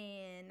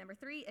 And number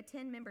 3,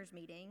 attend members'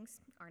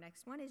 meetings. Our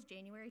next one is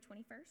January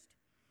 21st.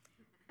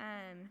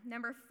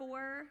 Number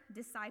 4,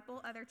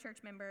 disciple other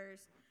church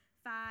members.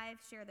 5,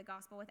 share the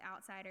gospel with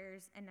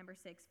outsiders. And number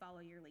 6,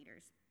 follow your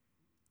leaders.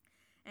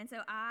 And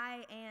so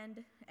I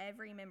and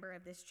every member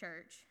of this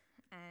church,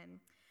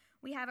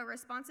 we have a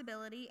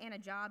responsibility and a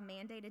job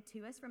mandated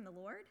to us from the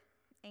Lord.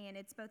 And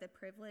it's both a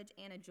privilege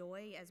and a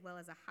joy, as well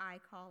as a high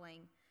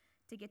calling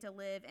to get to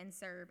live and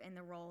serve in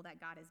the role that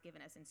God has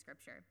given us in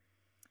Scripture.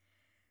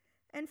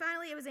 And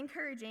finally, it was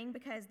encouraging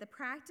because the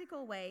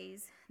practical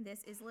ways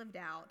this is lived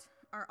out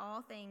are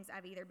all things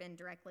I've either been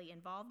directly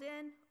involved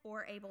in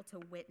or able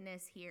to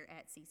witness here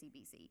at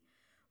CCBC.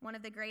 One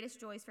of the greatest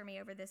joys for me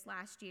over this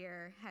last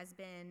year has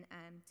been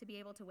to be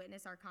able to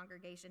witness our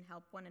congregation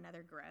help one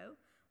another grow,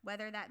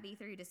 whether that be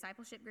through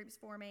discipleship groups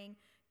forming,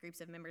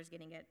 groups of members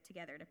getting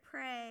together to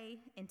pray,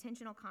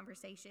 intentional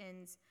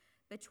conversations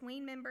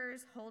between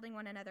members, holding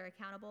one another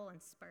accountable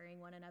and spurring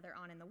one another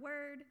on in the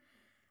Word,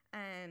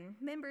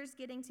 Members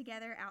getting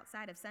together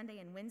outside of Sunday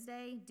and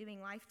Wednesday,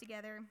 doing life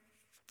together,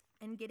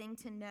 and getting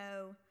to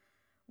know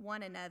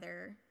one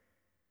another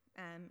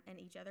and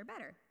each other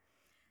better.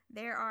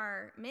 There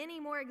are many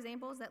more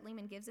examples that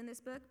Lehman gives in this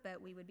book,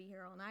 but we would be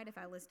here all night if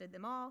I listed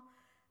them all.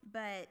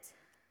 But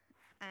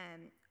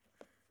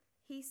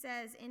he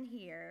says in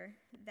here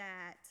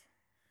that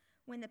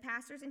when the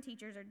pastors and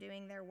teachers are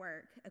doing their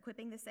work,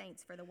 equipping the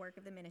saints for the work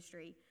of the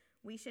ministry,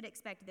 we should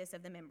expect this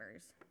of the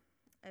members.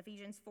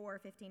 Ephesians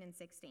 4:15 and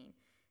 16.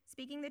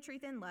 Speaking the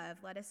truth in love,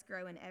 let us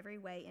grow in every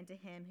way into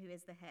him who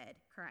is the head,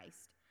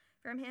 Christ.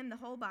 From him, the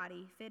whole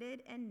body,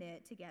 fitted and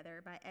knit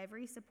together by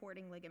every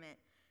supporting ligament,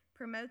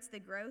 promotes the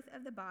growth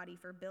of the body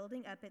for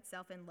building up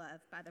itself in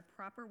love by the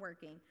proper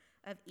working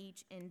of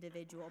each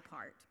individual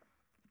part.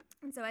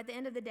 And so at the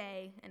end of the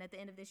day, and at the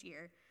end of this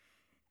year,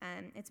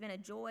 it's been a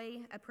joy,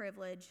 a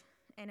privilege,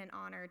 and an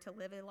honor to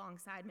live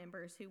alongside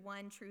members who,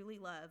 one, truly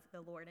love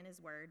the Lord and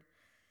his word,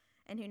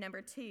 and who,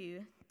 number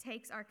two,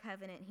 takes our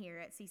covenant here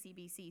at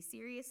CCBC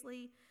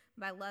seriously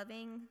by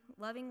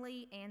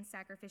lovingly and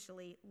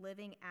sacrificially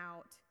living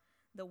out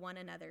the one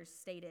another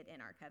stated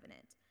in our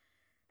covenant.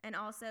 And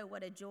also,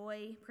 what a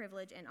joy,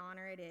 privilege, and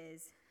honor it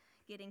is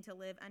getting to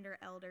live under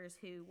elders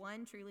who,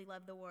 one, truly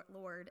love the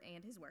Lord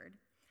and his word,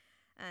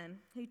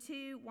 who,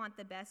 two, want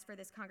the best for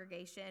this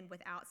congregation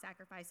without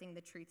sacrificing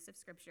the truths of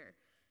Scripture,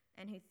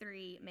 and who,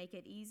 three, make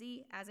it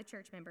easy as a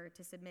church member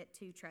to submit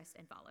to, trust,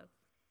 and follow.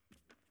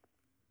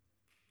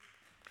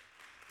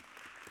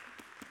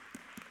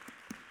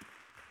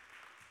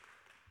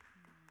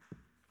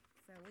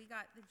 So we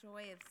got the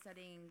joy of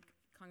studying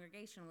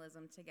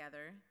congregationalism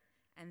together,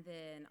 and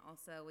then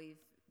also we've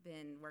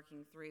been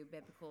working through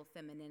biblical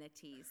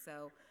femininity.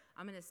 So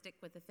I'm going to stick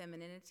with the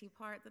femininity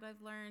part that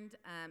I've learned.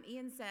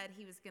 Ian said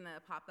he was going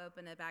to pop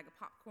open a bag of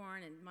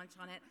popcorn and munch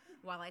on it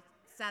while I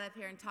sat up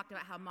here and talked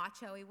about how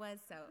macho he was,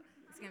 so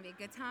it's going to be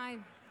a good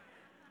time.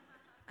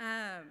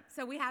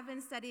 So we have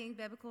been studying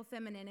biblical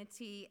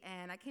femininity,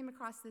 and I came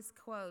across this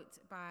quote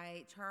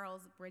by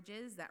Charles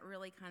Bridges that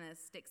really kind of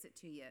sticks it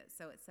to you.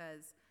 So it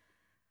says,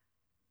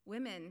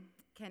 "Women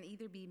can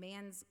either be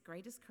man's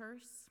greatest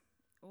curse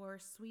or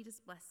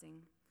sweetest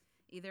blessing,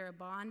 either a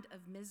bond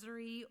of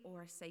misery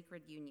or a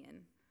sacred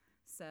union."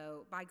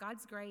 So by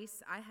God's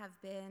grace, I have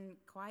been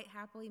quite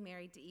happily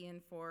married to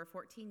Ian for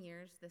 14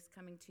 years this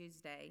coming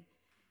Tuesday.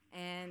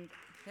 And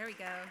there we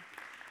go.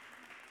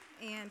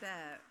 And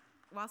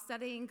while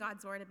studying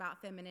God's word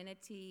about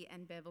femininity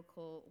and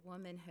biblical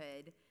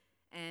womanhood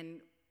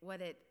and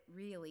what it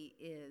really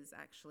is,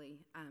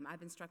 actually, I've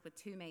been struck with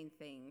two main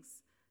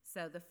things.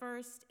 So the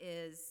first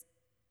is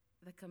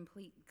the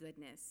complete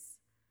goodness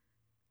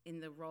in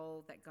the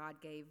role that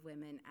God gave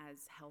women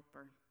as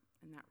helper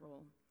in that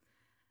role.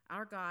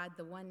 Our God,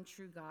 the one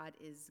true God,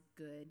 is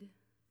good.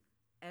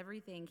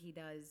 Everything he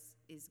does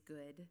is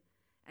good.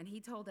 And he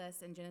told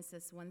us in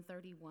Genesis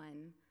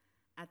 1:31,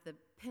 at the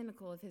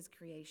pinnacle of his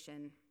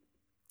creation,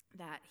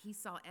 that he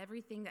saw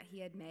everything that he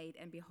had made,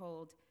 and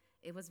behold,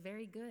 it was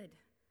very good.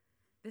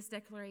 This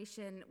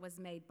declaration was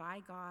made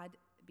by God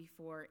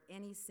before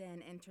any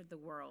sin entered the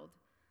world.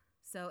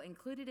 So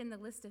included in the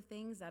list of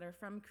things that are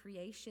from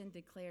creation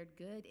declared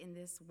good in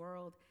this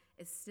world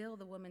is still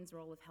the woman's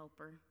role of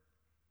helper.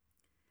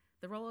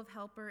 The role of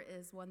helper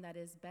is one that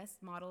is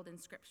best modeled in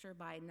Scripture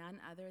by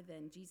none other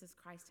than Jesus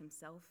Christ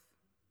himself.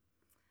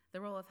 The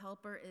role of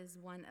helper is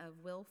one of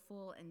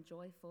willful and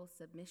joyful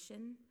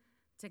submission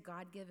to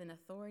God-given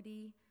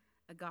authority,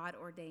 a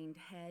God-ordained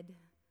head,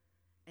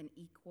 an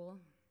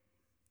equal.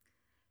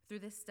 Through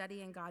this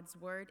study in God's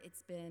word,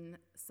 it's been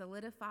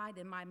solidified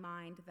in my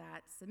mind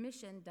that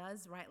submission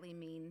does rightly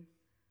mean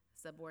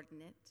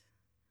subordinate,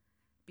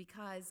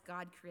 because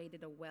God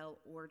created a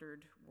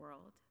well-ordered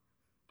world.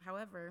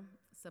 However,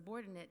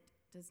 subordinate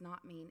does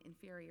not mean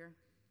inferior.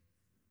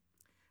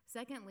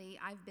 Secondly,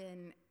 I've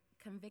been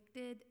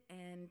convicted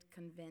and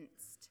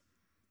convinced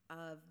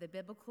of the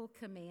biblical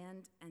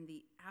command and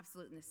the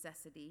absolute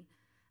necessity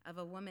of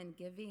a woman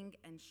giving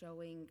and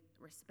showing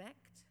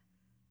respect,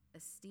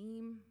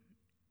 esteem,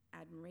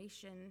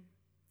 admiration,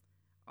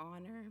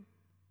 honor,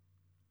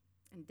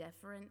 and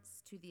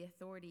deference to the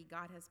authority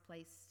God has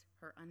placed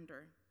her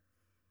under.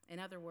 In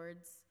other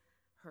words,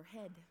 her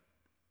head.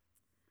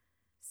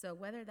 So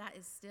whether that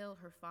is still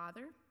her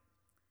father,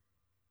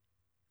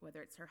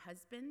 whether it's her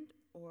husband,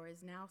 or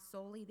is now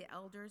solely the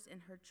elders in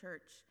her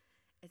church,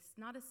 it's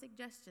not a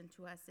suggestion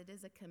to us, it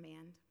is a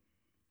command.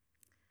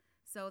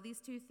 So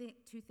these two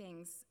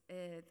things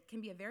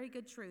can be a very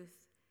good truth,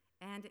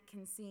 and it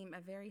can seem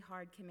a very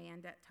hard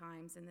command at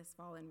times in this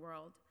fallen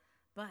world.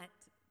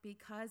 But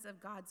because of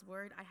God's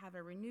word, I have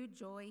a renewed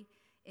joy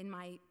in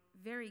my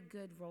very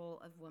good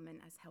role of woman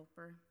as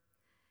helper.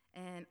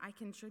 And I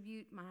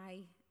contribute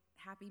my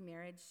happy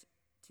marriage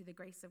to the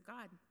grace of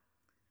God,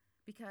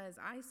 because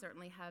I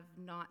certainly have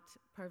not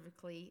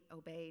perfectly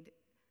obeyed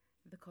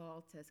the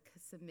call to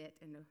submit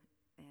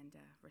and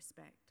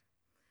respect.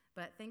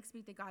 But thanks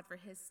be to God for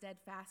his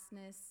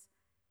steadfastness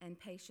and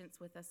patience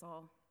with us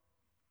all,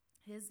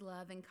 his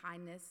love and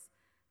kindness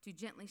to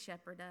gently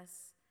shepherd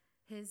us,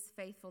 his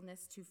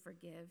faithfulness to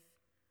forgive.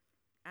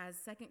 As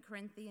 2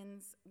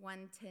 Corinthians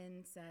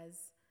 1:10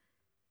 says,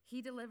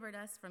 he delivered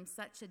us from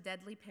such a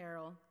deadly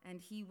peril, and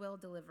he will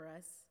deliver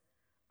us.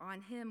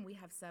 On him we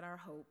have set our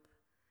hope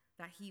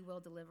that he will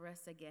deliver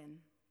us again.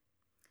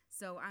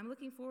 So I'm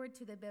looking forward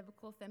to the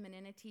biblical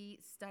femininity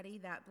study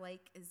that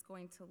Blake is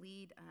going to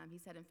lead, he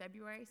said in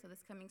February, so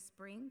this coming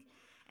spring.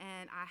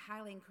 And I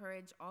highly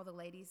encourage all the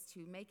ladies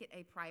to make it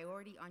a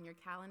priority on your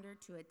calendar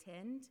to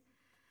attend,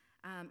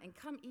 and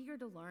come eager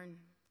to learn.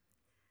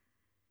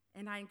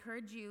 And I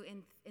encourage you,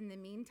 in the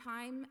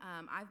meantime,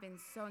 I've been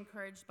so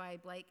encouraged by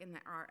Blake and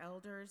our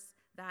elders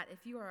that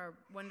if you are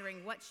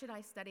wondering what should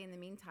I study in the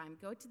meantime,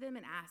 go to them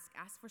and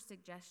ask for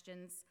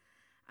suggestions,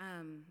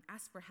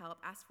 ask for help,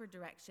 ask for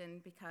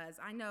direction, because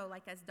I know,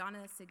 like as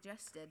Donna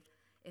suggested,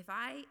 if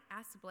I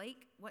ask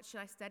Blake, what should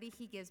I study,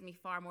 he gives me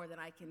far more than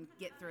I can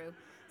get through.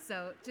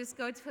 So just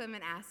go to him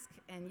and ask,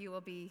 and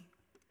you'll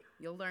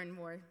learn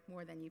more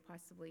than you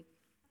possibly,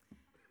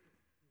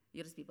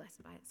 you'll just be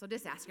blessed by it. So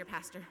just ask your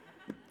pastor.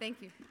 Thank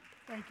you.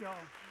 Thank you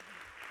all.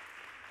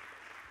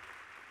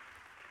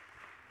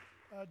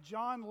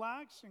 John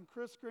Lax and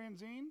Chris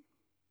Granzine,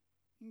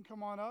 you can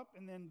come on up,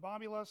 and then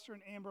Bobby Lester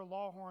and Amber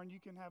Lawhorn,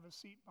 you can have a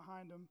seat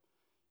behind them.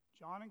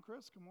 John and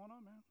Chris, come on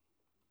up, man.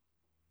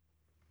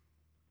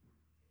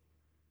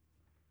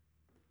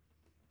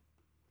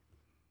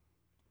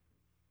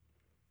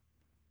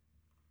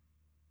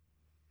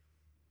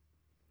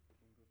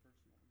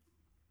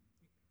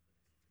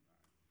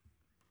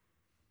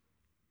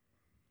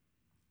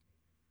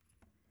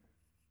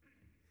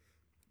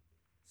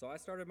 So I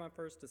started my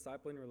first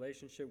discipling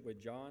relationship with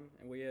John,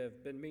 and we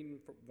have been meeting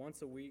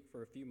once a week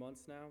for a few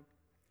months now.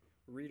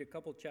 We read a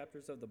couple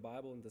chapters of the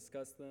Bible and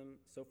discuss them.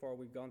 So far,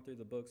 we've gone through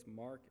the books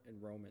Mark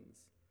and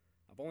Romans.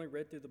 I've only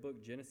read through the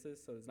book Genesis,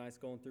 so it's nice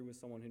going through with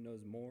someone who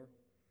knows more.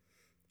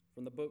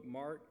 From the book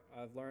Mark,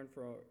 I've learned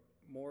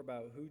more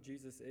about who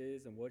Jesus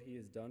is and what he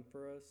has done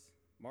for us.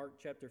 Mark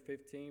chapter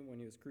 15, when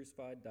he was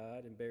crucified,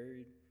 died, and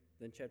buried.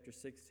 Then chapter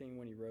 16,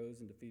 when he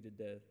rose and defeated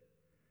death.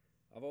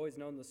 I've always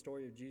known the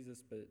story of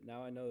Jesus, but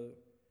now I know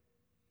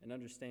and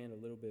understand a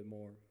little bit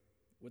more.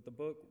 With the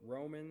book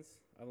Romans,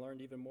 I learned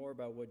even more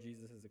about what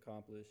Jesus has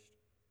accomplished.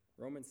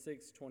 Romans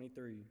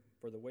 6:23,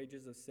 for the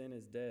wages of sin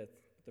is death,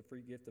 but the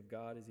free gift of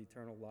God is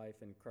eternal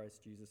life in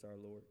Christ Jesus our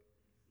Lord.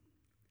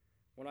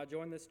 When I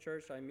joined this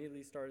church, I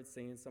immediately started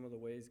seeing some of the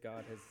ways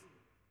God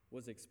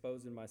was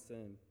exposing my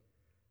sin.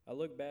 I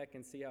look back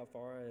and see how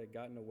far I had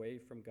gotten away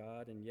from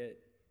God, and yet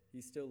he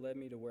still led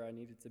me to where I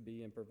needed to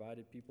be and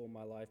provided people in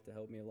my life to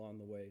help me along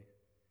the way.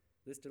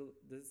 This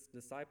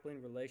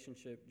discipling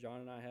relationship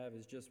John and I have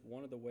is just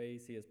one of the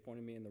ways he has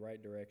pointed me in the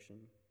right direction.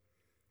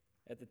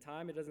 At the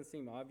time, it doesn't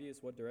seem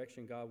obvious what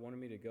direction God wanted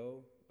me to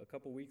go. A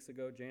couple weeks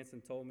ago,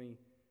 Jansen told me,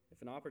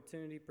 if an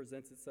opportunity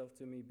presents itself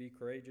to me, be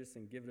courageous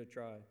and give it a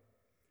try.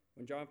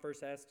 When John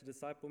first asked to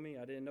disciple me,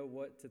 I didn't know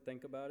what to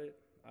think about it.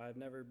 I've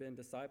never been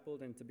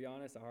discipled, and to be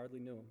honest, I hardly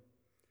knew him.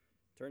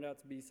 Turned out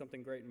to be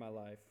something great in my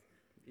life.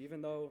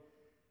 Even though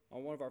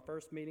on one of our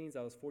first meetings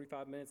I was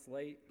 45 minutes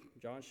late,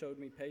 John showed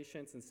me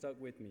patience and stuck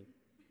with me.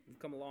 We've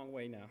come a long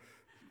way now.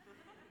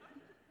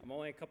 I'm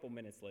only a couple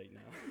minutes late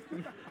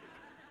now.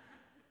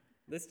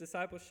 This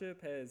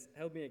discipleship has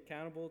held me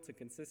accountable to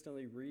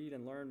consistently read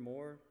and learn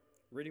more.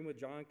 Reading with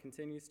John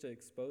continues to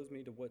expose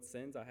me to what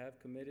sins I have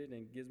committed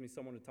and gives me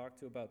someone to talk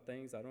to about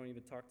things I don't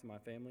even talk to my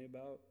family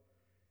about.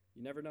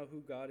 You never know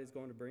who God is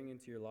going to bring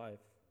into your life.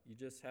 You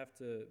just have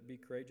to be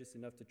courageous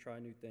enough to try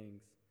new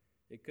things.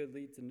 It could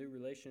lead to new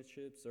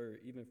relationships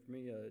or even for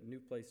me, a new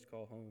place to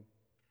call home.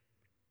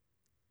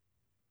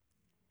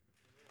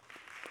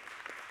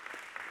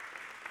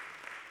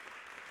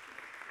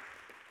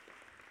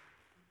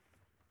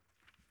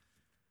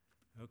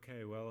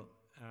 Okay, well,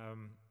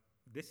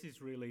 this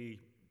is really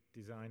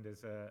designed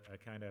as a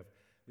kind of,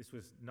 this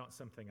was not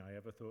something I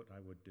ever thought I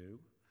would do,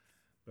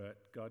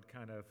 but God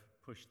kind of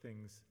pushed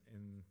things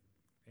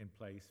in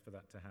place for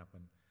that to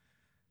happen.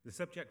 The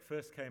subject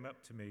first came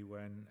up to me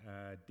when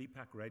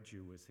Deepak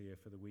Reju was here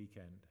for the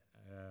weekend,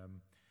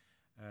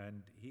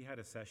 and he had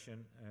a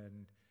session,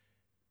 and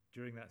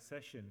during that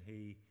session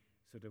he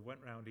sort of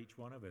went round each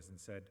one of us and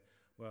said,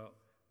 well,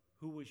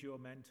 who was your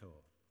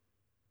mentor?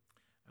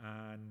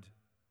 And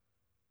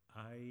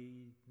I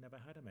never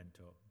had a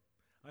mentor.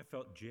 I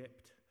felt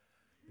gypped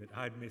that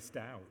I'd missed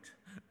out.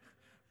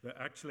 But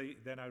actually,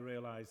 then I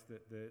realized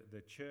that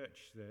the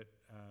church that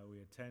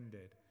we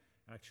attended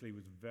actually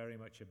was very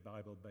much a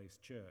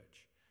Bible-based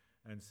church.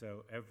 And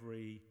so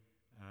everybody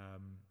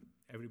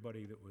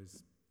that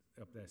was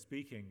up there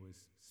speaking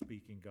was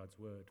speaking God's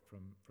word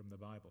from the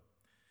Bible.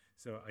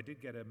 So I did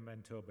get a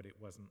mentor, but it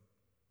wasn't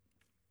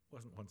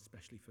one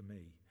especially for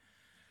me.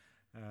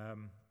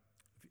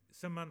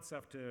 Some months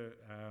after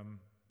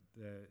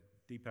the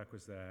Deepak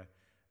was there,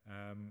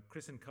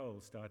 Chris and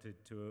Cole started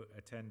to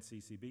attend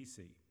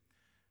CCBC,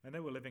 and they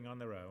were living on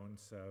their own.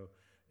 So,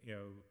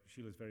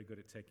 Sheila's very good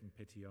at taking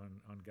pity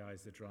on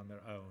guys that are on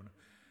their own,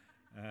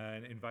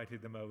 and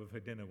invited them over for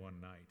dinner one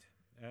night.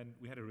 And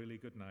we had a really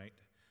good night,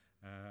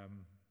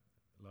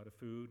 a lot of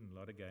food and a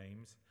lot of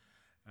games.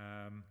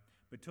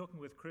 But talking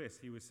with Chris,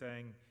 he was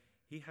saying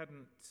he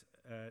hadn't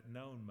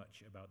known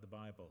much about the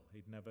Bible.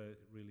 He'd never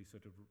really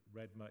sort of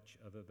read much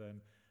other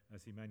than,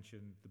 as he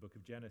mentioned, the book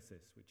of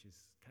Genesis, which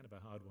is kind of a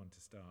hard one to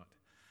start.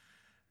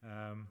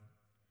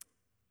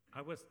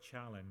 I was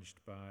challenged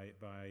by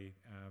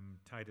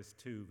Titus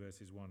 2,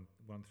 verses 1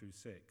 through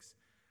 6,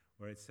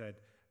 where it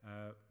said,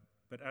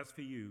 "But as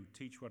for you,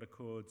 teach what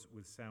accords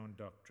with sound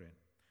doctrine.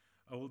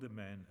 Older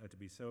men are to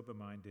be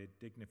sober-minded,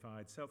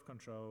 dignified,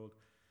 self-controlled,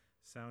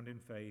 sound in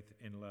faith,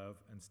 in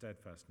love, and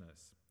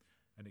steadfastness."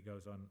 And it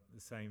goes on the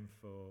same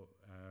for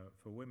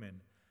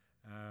women.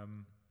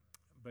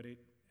 But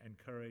it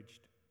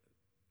encouraged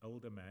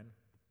older men,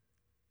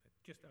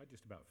 I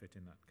just about fit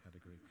in that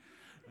category,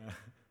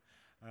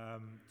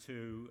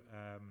 to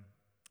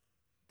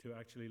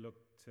actually look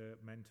to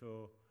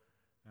mentor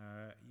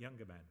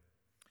younger men.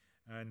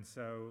 And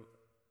so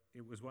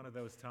it was one of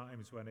those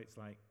times when it's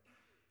like,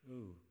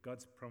 ooh,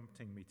 God's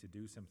prompting me to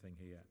do something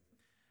here.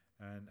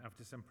 And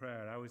after some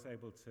prayer, I was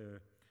able to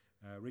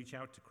reach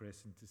out to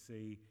Chris and to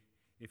see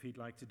if he'd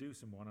like to do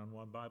some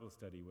one-on-one Bible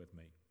study with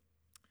me.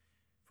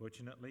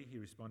 Fortunately, he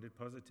responded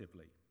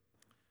positively,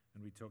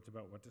 and we talked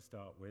about what to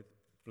start with.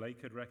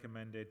 Blake had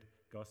recommended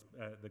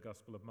the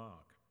Gospel of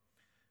Mark,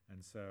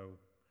 and so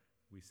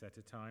we set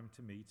a time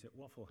to meet at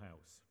Waffle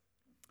House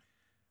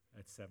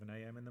at 7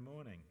 a.m. in the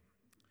morning.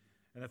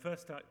 And the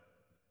first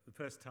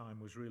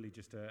time was really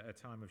just a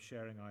time of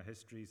sharing our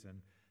histories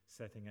and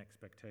setting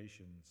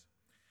expectations.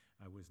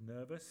 I was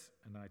nervous,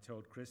 and I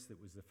told Chris that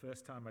it was the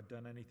first time I'd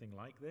done anything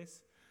like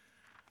this.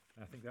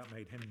 I think that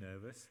made him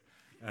nervous.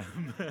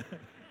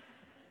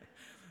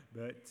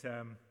 But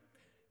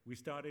we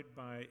started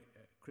by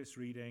Chris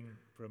reading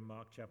from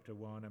Mark chapter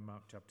 1 and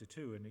Mark chapter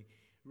 2, and he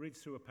reads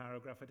through a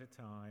paragraph at a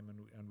time,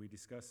 and we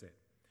discuss it.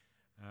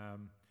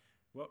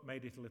 What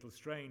made it a little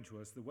strange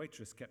was the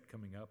waitress kept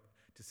coming up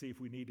to see if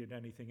we needed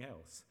anything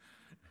else.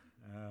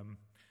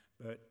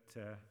 But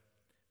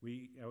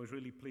I was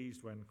really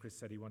pleased when Chris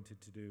said he wanted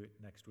to do it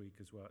the next week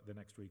as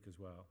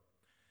well.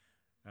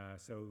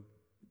 So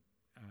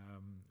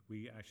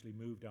we actually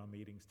moved our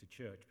meetings to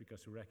church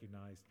because we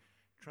recognized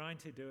trying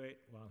to do it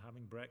while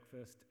having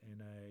breakfast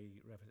in a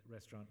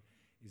restaurant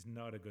is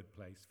not a good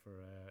place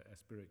for a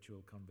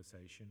spiritual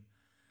conversation.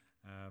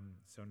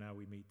 So now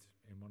we meet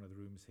in one of the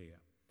rooms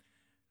here.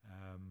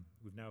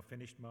 We've now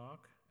finished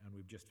Mark, and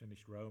we've just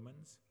finished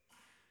Romans.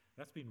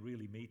 That's been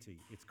really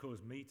meaty. It's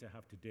caused me to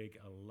have to dig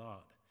a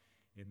lot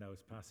in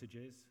those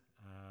passages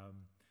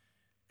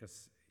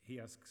because he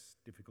asks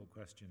difficult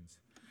questions.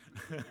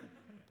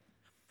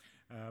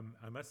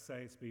 I must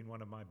say it's been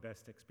one of my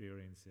best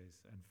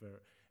experiences, and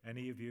for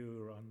any of you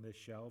who are on this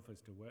shelf as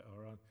to where,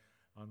 or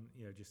on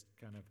just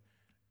kind of,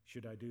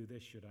 should I do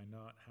this, should I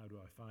not, how do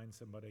I find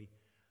somebody,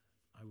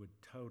 I would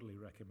totally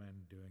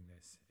recommend doing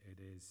this.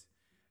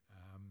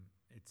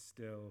 It's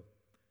still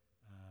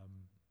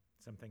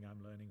something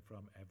I'm learning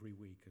from every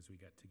week as we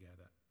get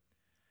together.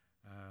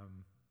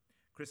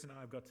 Chris and I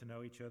have got to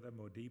know each other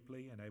more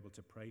deeply and able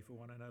to pray for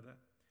one another.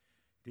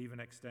 It even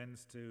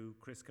extends to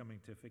Chris coming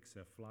to fix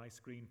a fly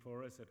screen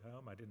for us at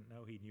home. I didn't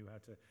know he knew how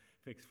to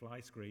fix fly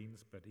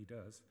screens, but he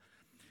does.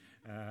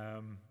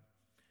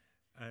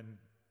 And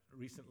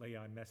recently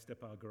I messed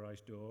up our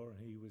garage door,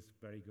 and he was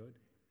very good.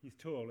 He's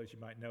tall, as you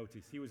might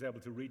notice. He was able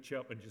to reach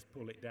up and just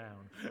pull it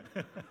down.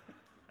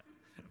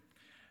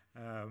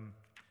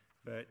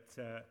 But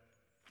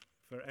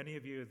for any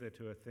of you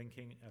that are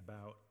thinking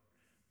about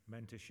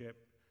mentorship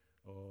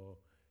or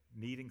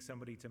needing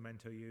somebody to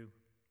mentor you,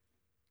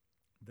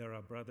 there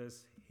are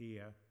brothers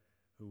here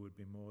who would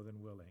be more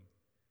than willing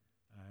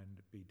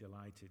and be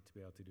delighted to be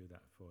able to do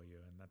that for you.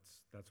 And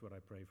that's what I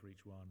pray for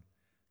each one,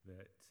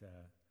 that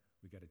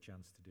we get a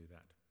chance to do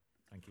that.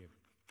 Thank you.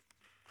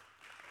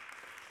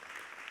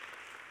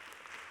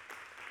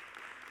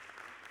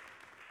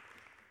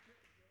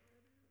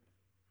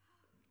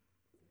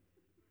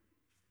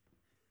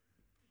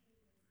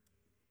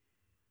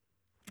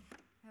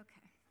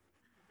 Okay.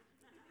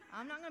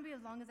 I'm not going to be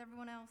as long as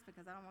everyone else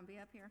because I don't want to be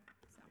up here.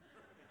 So,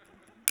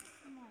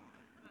 come on.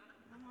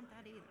 I don't want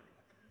that either.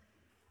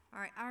 All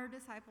right, our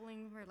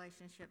discipling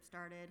relationship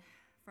started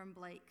from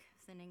Blake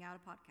sending out a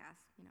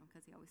podcast,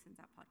 because he always sends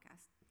out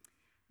podcasts.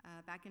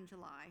 Back in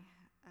July,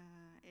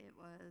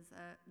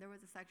 there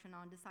was a section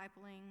on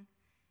discipling.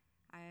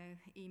 I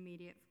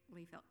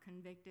immediately felt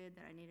convicted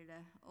that I needed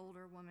an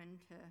older woman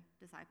to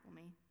disciple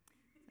me.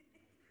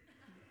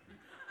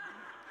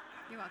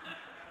 You're welcome.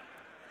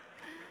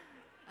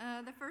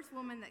 The first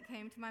woman that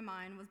came to my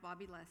mind was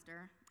Bobby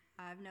Lester.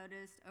 I've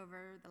noticed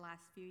over the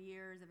last few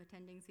years of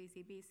attending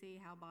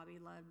CCBC how Bobby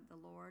loved the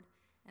Lord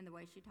and the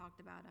way she talked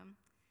about him.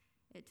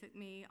 It took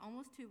me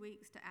almost 2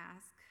 weeks to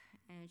ask,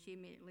 and she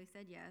immediately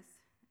said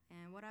yes.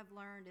 And what I've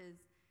learned is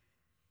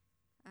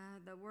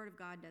the Word of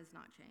God does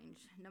not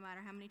change. No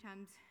matter how many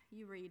times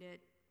you read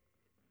it,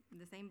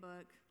 the same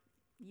book,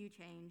 you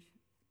change.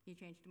 You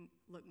change to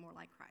look more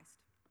like Christ.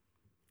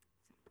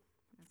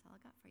 So that's all I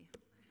got for you.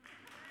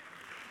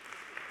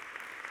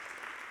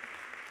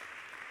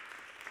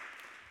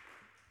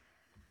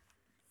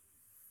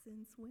 Since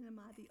since when am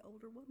I the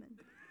older woman?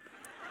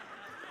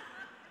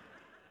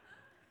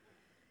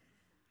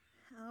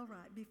 All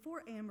right,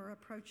 before Amber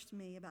approached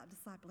me about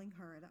discipling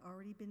her, I'd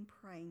already been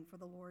praying for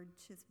the Lord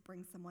to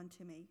bring someone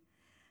to me.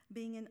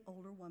 Being an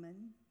older woman,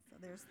 so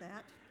there's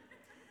that,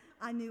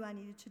 I knew I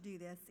needed to do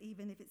this,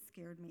 even if it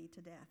scared me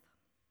to death.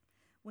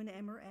 When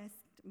Amber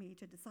asked me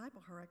to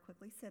disciple her, I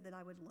quickly said that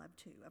I would love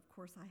to. Of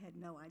course, I had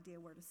no idea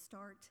where to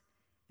start,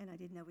 and I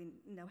didn't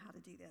know how to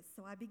do this.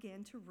 So I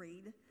began to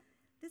read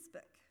this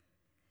book.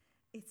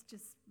 It's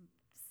just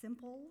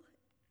simple,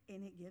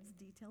 and it gives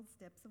detailed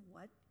steps of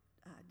what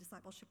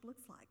discipleship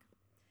looks like.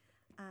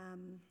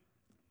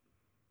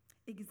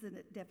 It gives a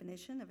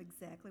definition of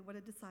exactly what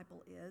a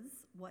disciple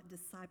is, what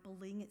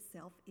discipling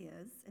itself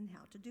is, and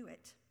how to do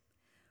it.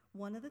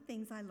 One of the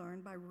things I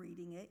learned by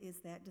reading it is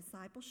that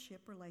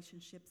discipleship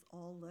relationships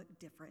all look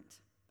different.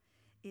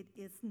 It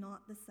is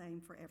not the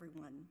same for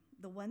everyone.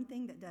 The one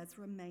thing that does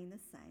remain the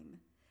same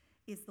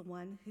is the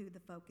one who the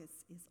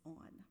focus is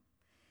on.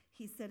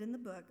 He said in the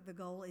book, the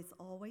goal is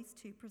always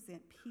to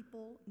present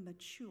people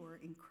mature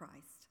in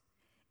Christ.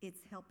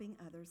 It's helping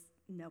others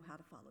know how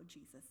to follow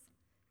Jesus.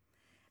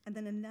 And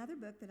then another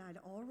book that I'd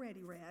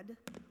already read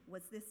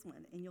was this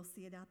one, and you'll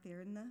see it out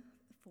there in the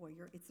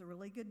foyer. It's a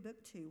really good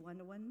book too,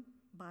 One-to-One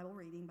Bible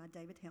Reading by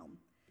David Helm.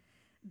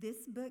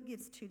 This book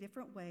gives two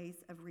different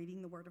ways of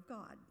reading the Word of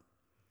God.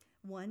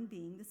 One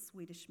being the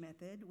Swedish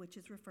method, which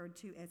is referred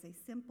to as a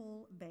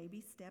simple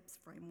baby steps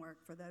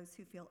framework for those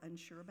who feel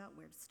unsure about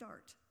where to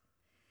start.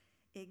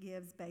 It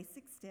gives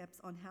basic steps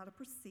on how to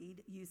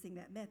proceed using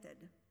that method.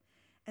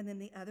 And then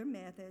the other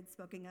method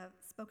spoken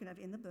of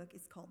in the book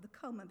is called the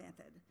COMA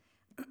method.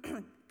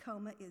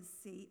 COMA is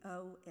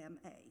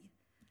C-O-M-A,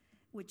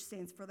 which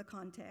stands for the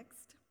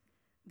context,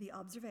 the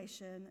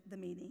observation, the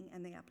meaning,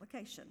 and the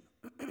application.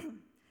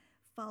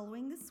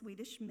 Following the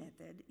Swedish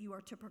method, you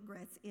are to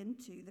progress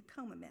into the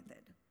COMA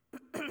method.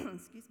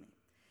 Excuse me.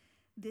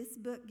 This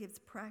book gives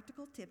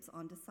practical tips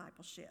on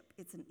discipleship.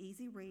 It's an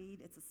easy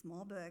read, it's a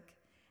small book,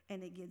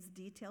 and it gives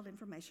detailed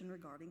information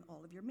regarding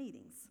all of your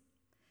meetings.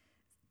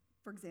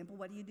 For example,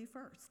 what do you do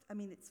first? I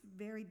mean, it's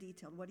very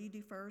detailed. What do you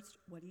do first?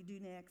 What do you do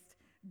next?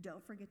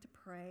 Don't forget to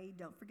pray.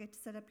 Don't forget to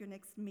set up your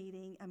next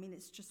meeting. I mean,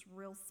 it's just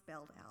real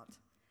spelled out.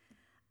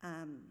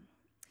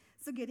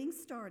 So getting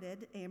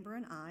started, Amber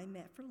and I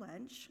met for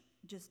lunch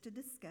just to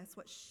discuss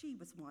what she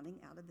was wanting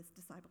out of this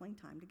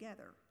discipling time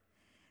together.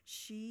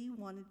 She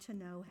wanted to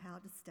know how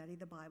to study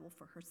the Bible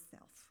for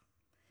herself,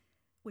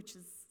 which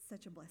is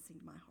such a blessing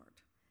to my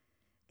heart.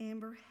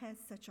 Amber has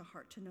such a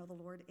heart to know the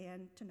Lord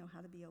and to know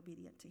how to be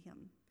obedient to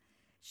Him.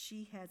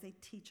 She has a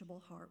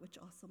teachable heart, which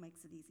also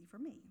makes it easy for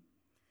me.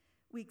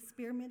 We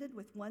experimented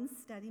with one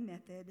study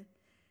method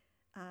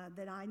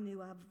that I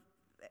knew of,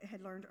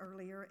 had learned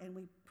earlier, and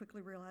we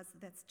quickly realized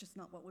that that's just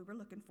not what we were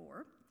looking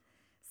for.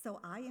 So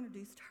I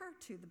introduced her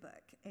to the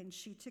book, and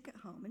she took it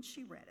home and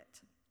she read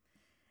it.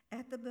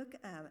 At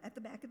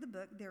the back of the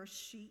book, there are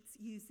sheets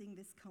using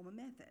this COMA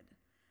method.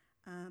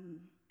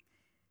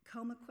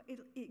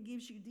 It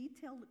gives you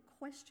detailed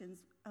questions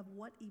of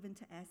what even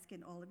to ask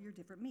in all of your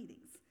different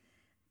meetings.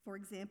 For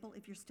example,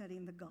 if you're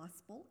studying the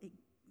gospel,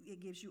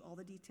 it gives you all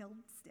the detailed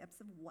steps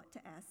of what to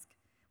ask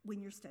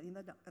when you're studying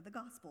the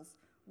Gospels.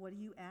 What do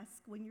you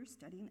ask when you're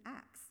studying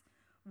Acts?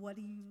 What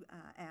do you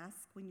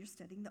ask when you're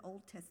studying the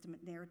Old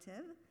Testament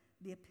narrative,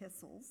 the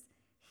epistles,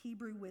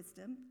 Hebrew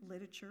wisdom,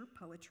 literature,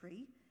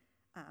 poetry,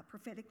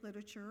 prophetic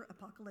literature,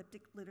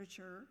 apocalyptic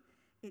literature?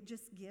 It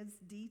just gives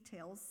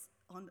details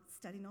on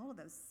studying all of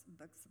those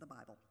books of the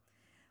Bible.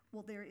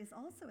 Well, there is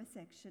also a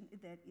section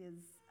that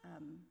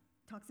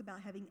talks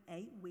about having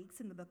 8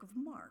 weeks in the book of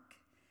Mark.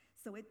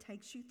 So it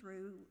takes you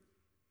through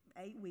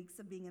 8 weeks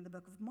of being in the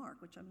book of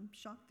Mark, which I'm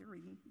shocked they're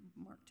reading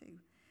Mark too.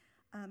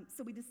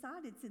 So we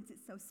decided, since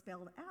it's so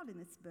spelled out in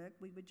this book,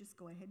 we would just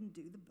go ahead and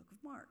do the book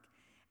of Mark.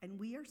 And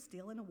we are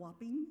still in a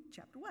whopping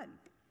chapter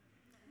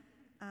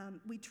 1.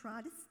 We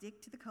try to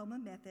stick to the COMA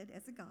method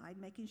as a guide,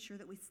 making sure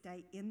that we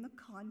stay in the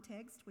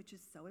context, which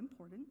is so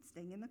important,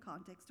 staying in the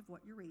context of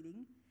what you're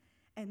reading,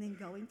 and then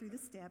going through the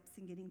steps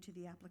and getting to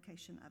the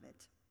application of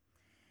it.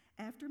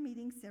 After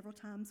meeting several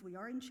times, we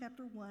are in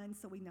chapter 1,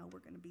 so we know we're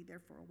going to be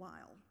there for a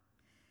while.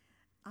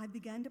 I've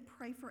begun to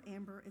pray for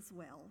Amber as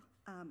well.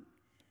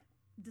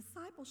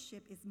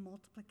 Discipleship is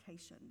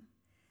multiplication.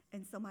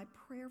 And so my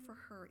prayer for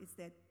her is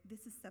that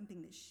this is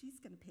something that she's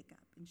going to pick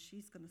up and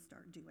she's going to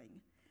start doing.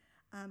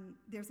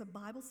 There's a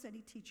Bible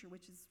study teacher,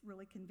 which is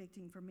really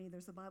convicting for me.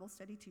 There's a Bible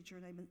study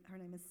teacher, her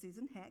name is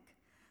Susan Heck.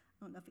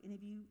 I don't know if any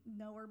of you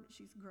know her, but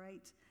she's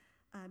great.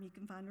 You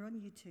can find her on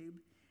YouTube.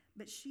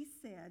 But she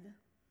said,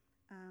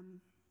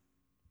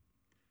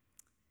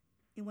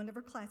 in one of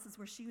her classes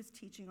where she was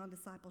teaching on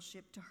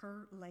discipleship to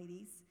her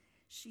ladies,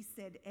 she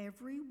said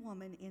every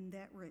woman in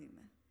that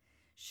room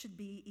should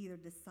be either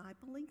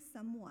discipling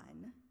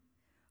someone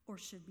or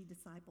should be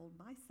discipled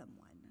by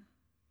someone.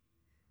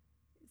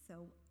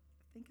 So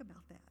think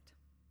about that.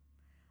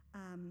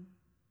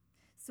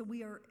 So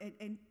we are,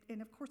 and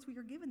of course we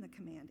are given the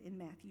command in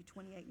Matthew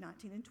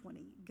 28:19 and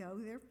 20, go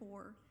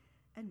therefore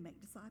and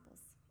make disciples,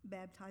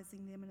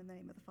 baptizing them in the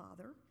name of the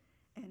Father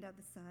and of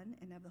the Son,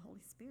 and of the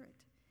Holy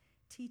Spirit,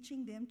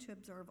 teaching them to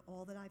observe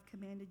all that I've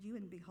commanded you,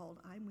 and behold,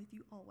 I'm with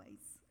you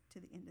always to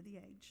the end of the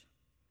age.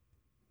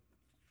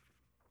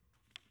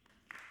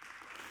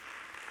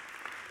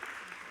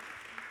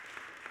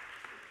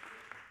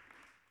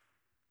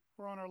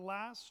 We're on our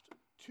last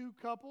two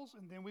couples,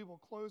 and then we will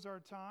close our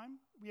time.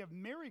 We have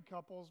married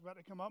couples about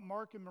to come up,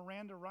 Mark and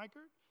Miranda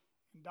Reichert,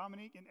 and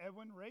Dominique and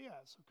Edwin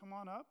Reyes. So come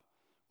on up.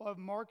 We'll have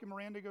Mark and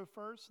Miranda go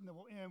first, and then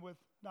we'll end with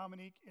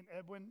Dominique and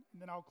Edwin,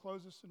 and then I'll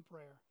close us in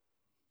prayer.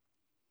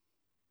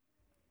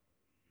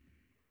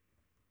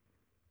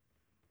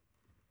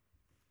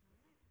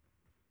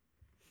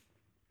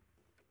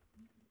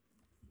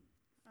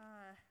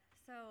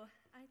 So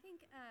I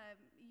think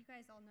you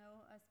guys all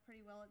know us pretty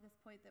well at this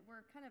point, that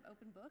we're kind of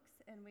open books,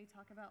 and we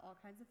talk about all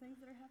kinds of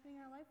things that are happening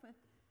in our life with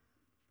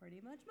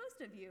pretty much most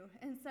of you.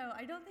 And so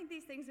I don't think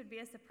these things would be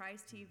a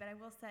surprise to you, but I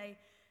will say,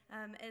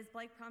 as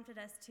Blake prompted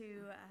us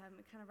to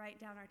kind of write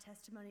down our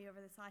testimony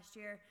over this last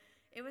year,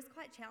 it was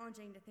quite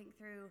challenging to think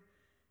through.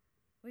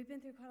 We've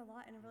been through quite a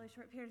lot in a really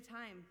short period of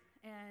time,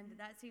 and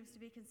that seems to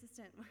be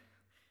consistent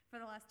for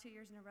the last 2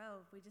 years in a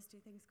row. We just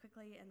do things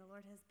quickly, and the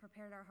Lord has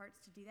prepared our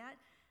hearts to do that.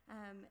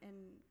 And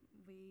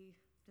we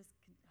just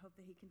hope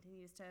that he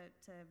continues to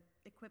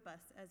equip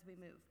us as we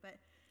move. But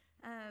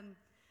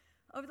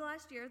over the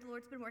last year, the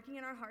Lord's been working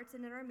in our hearts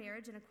and in our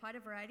marriage in quite a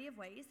variety of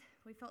ways.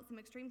 We felt some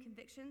extreme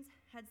convictions,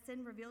 had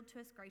sin revealed to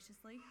us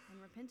graciously, and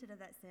repented of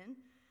that sin.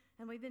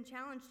 And we've been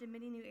challenged in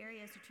many new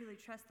areas to truly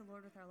trust the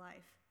Lord with our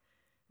life.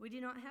 We do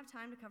not have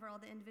time to cover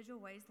all the individual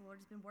ways the Lord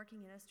has been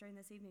working in us during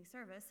this evening's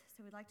service,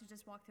 so we'd like to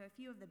just walk through a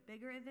few of the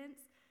bigger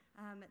events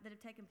that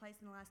have taken place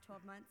in the last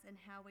 12 months and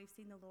how we've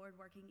seen the Lord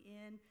working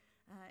in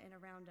and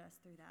around us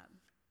through that.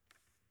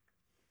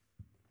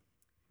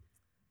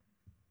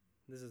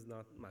 This is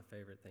not my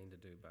favorite thing to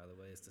do, by the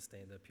way, is to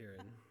stand up here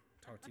and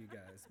talk to you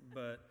guys.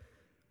 But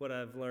what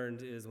I've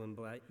learned is when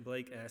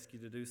Blake asks you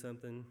to do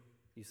something,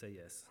 you say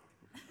yes.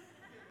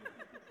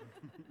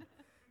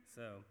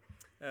 So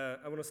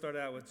I want to start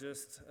out with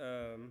just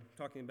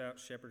talking about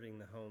shepherding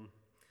the home.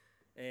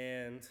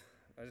 And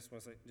I just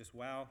want to say, just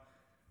wow,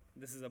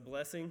 this is a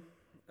blessing,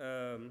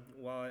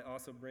 while it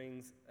also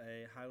brings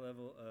a high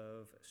level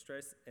of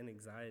stress and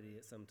anxiety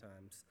at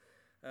sometimes.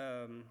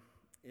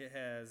 It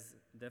has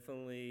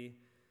definitely,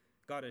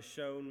 God has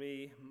shown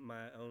me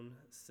my own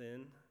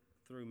sin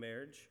through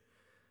marriage.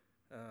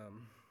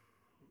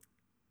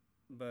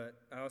 But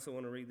I also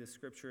want to read this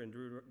scripture in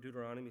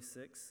Deuteronomy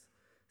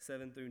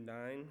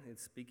 6:7-9.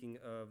 It's speaking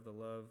of the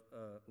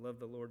love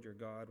the Lord your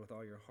God with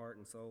all your heart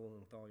and soul and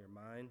with all your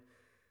mind.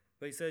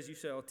 But he says, you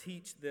shall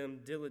teach them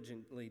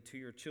diligently to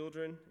your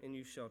children, and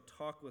you shall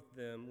talk with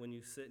them when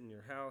you sit in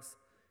your house,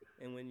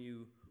 and when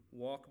you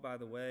walk by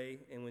the way,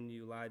 and when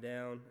you lie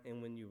down,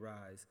 and when you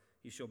rise.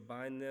 You shall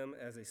bind them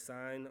as a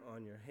sign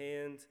on your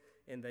hand,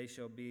 and they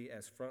shall be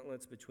as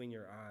frontlets between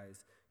your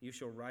eyes. You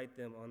shall write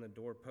them on the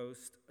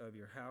doorpost of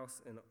your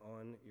house and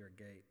on your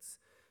gates.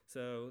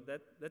 So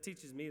that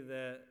teaches me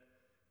that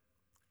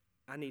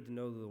I need to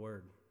know the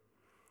word.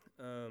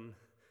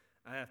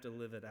 I have to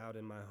live it out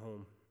in my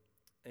home.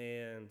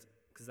 And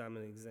because I'm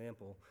an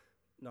example,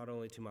 not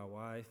only to my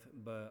wife,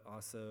 but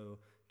also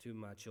to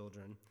my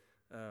children.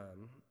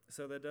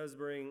 So that does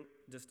bring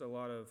just a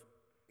lot of,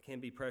 can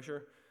be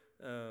pressure.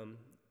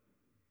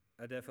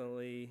 I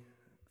definitely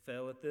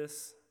fail at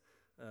this.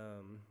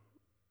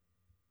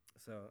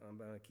 So I'm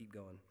going to keep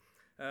going.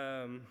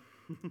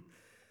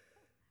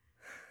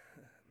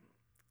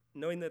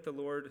 Knowing that the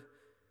Lord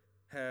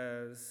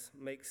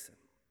makes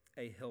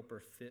a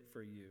helper fit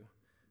for you.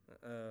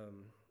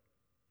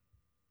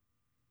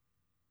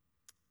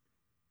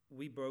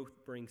 We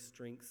both bring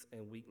strengths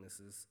and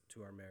weaknesses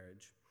to our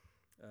marriage.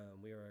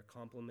 We are a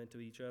complement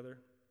to each other.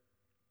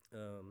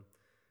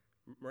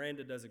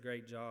 Miranda does a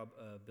great job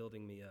of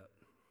building me up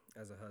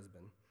as a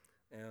husband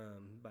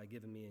by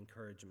giving me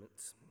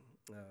encouragements.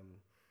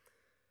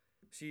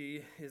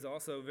 She is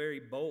also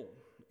very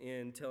bold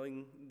in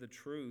telling the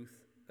truth.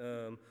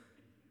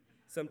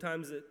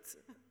 Sometimes it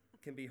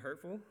can be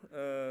hurtful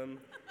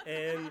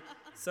and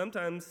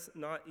sometimes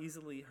not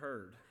easily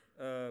heard.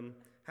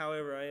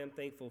 However, I am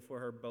thankful for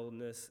her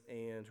boldness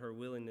and her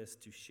willingness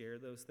to share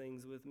those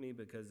things with me,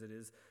 because it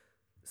is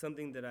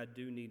something that I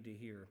do need to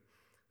hear,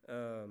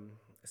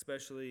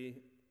 especially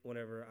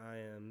whenever I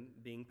am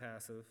being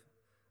passive,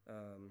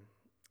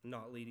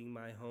 not leading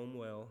my home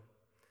well.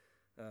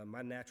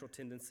 My natural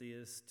tendency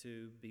is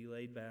to be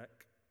laid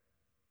back.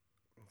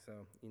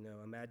 So,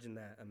 imagine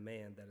that, a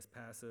man that is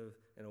passive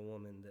and a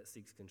woman that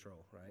seeks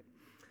control, right?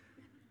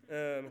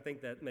 I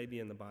think that may be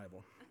in the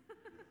Bible.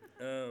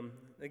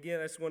 Again,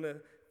 I just want to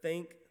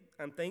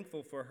I'm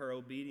thankful for her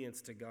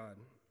obedience to God,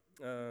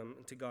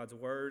 to God's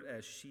word,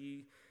 as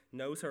she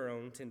knows her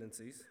own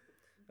tendencies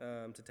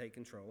to take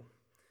control.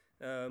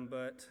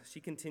 But she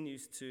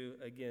continues to,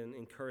 again,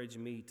 encourage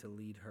me to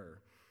lead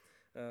her.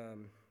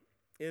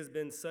 It has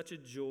been such a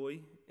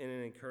joy and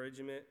an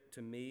encouragement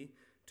to me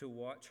to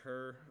watch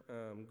her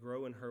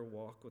grow in her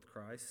walk with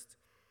Christ.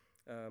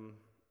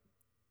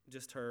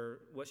 just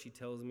what she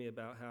tells me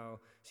about how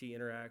she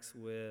interacts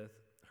with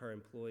her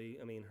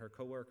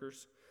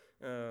coworkers,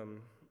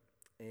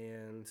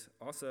 and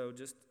also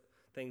just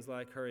things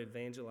like her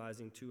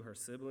evangelizing to her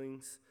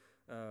siblings,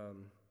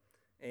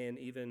 and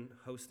even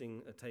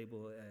hosting a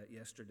table at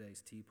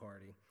yesterday's tea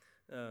party.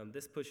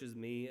 This pushes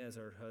me as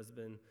her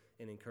husband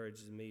and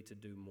encourages me to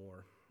do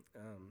more.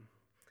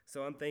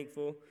 So I'm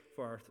thankful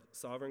for our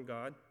sovereign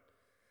God.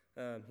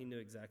 He knew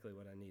exactly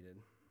what I needed.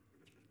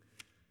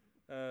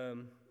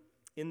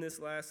 In this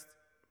last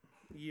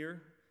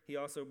year, he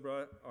also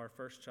brought our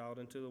first child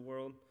into the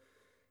world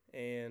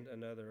and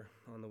another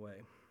on the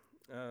way.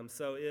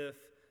 So if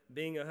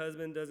being a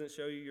husband doesn't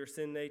show you your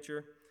sin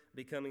nature,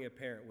 becoming a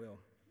parent will.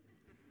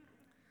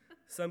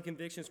 Some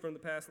convictions from the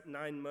past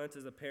 9 months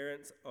as a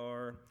parent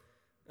are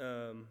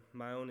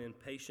my own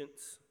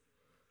impatience,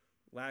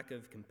 lack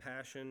of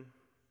compassion,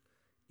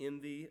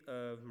 envy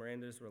of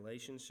Miranda's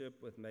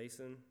relationship with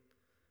Mason,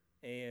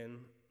 and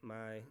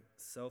my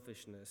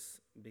selfishness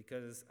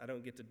because I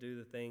don't get to do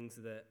the things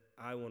that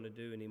I want to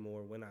do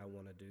anymore when I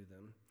want to do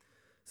them.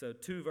 So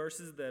 2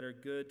 verses that are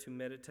good to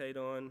meditate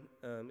on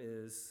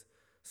is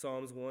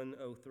Psalms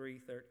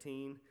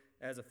 103:13.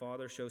 As a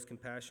father shows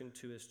compassion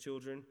to his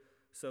children,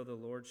 so the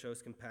Lord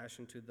shows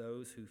compassion to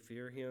those who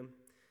fear him.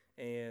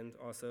 And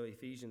also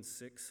Ephesians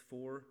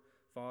 6:4.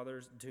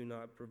 Fathers, do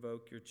not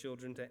provoke your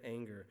children to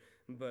anger,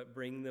 but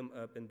bring them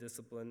up in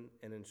discipline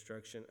and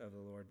instruction of the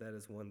Lord. That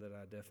is one that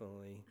I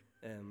definitely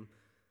am.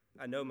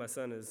 I know my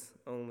son is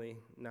only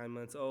 9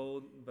 months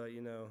old, but,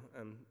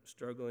 I'm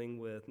struggling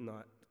with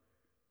not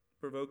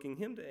provoking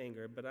him to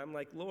anger. But I'm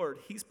like, Lord,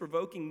 he's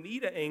provoking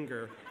me to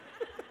anger.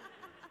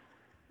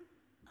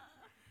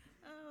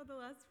 The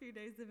last few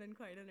days have been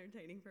quite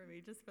entertaining for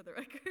me, just for the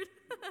record.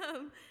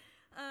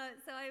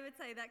 So I would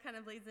say that kind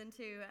of leads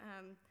into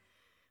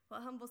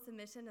what humble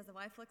submission as a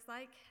wife looks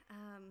like.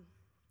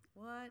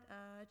 What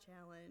a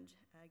challenge.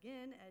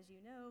 Again, as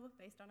you know,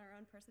 based on our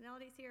own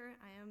personalities here,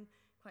 I am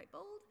quite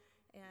bold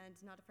and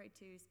not afraid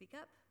to speak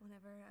up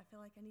whenever I feel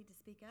like I need to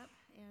speak up.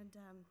 And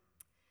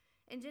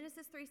in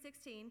Genesis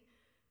 3:16,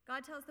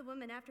 God tells the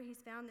woman after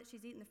he's found that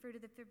she's eaten the fruit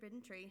of the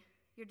forbidden tree,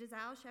 your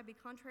desire shall be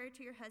contrary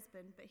to your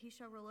husband, but he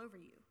shall rule over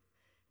you.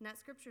 And that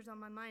scripture's on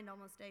my mind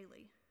almost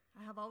daily.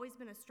 I have always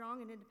been a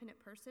strong and independent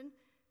person,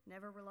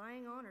 never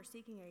relying on or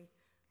seeking a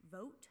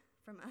vote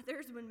from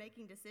others when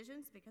making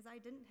decisions because I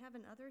didn't have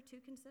an other to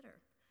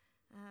consider.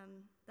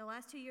 The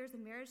last 2 years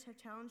of marriage have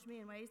challenged me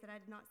in ways that I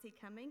did not see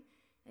coming,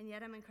 and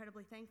yet I'm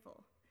incredibly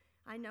thankful.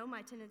 I know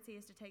my tendency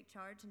is to take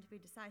charge and to be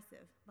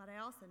decisive, but I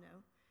also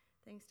know,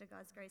 thanks to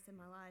God's grace in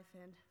my life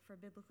and for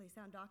biblically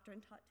sound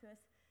doctrine taught to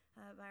us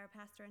by our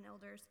pastor and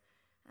elders,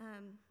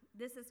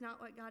 this is not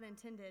what God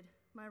intended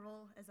my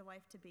role as a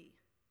wife to be.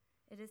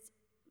 It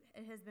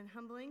has been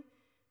humbling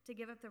to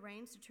give up the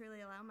reins to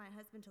truly allow my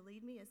husband to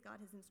lead me as God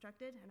has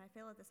instructed, and I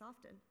fail at this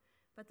often.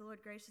 But the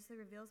Lord graciously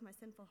reveals my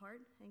sinful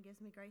heart and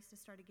gives me grace to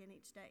start again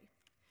each day.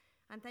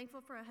 I'm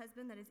thankful for a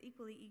husband that is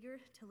equally eager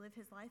to live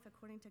his life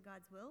according to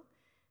God's will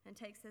and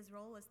takes his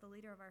role as the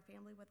leader of our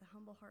family with a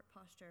humble heart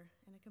posture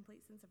and a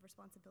complete sense of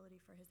responsibility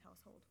for his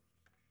household.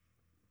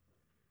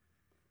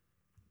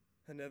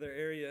 Another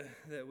area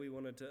that we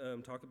wanted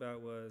to talk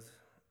about was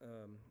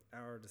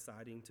our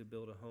deciding to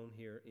build a home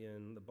here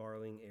in the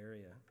Barling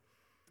area.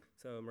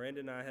 So Miranda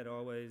and I had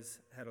always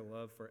had a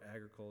love for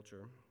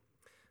agriculture.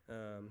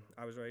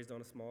 I was raised on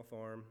a small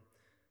farm.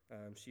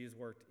 She has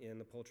worked in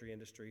the poultry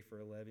industry for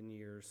 11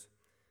 years,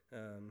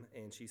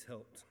 and she's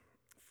helped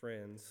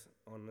friends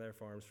on their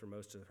farms for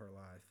most of her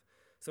life.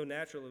 So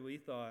naturally, we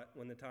thought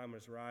when the time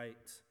was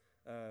right,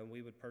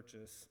 we would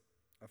purchase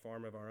a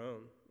farm of our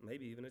own,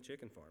 maybe even a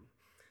chicken farm.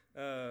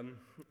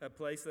 A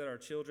place that our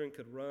children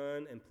could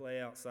run and play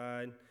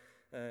outside,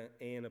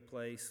 and a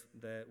place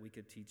that we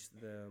could teach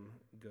them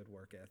good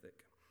work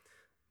ethic.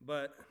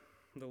 But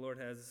the Lord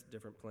has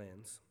different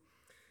plans.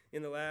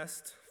 In the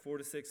last 4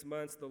 to 6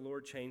 months, the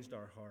Lord changed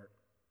our heart.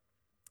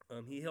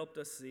 He helped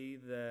us see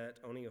that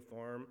owning a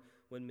farm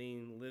would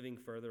mean living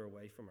further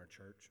away from our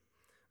church.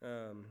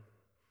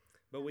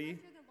 But we... You're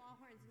the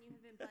Lawhorns, and you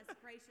have been blessed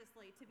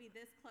graciously to be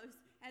this close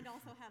and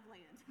also have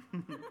land.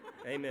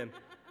 Amen.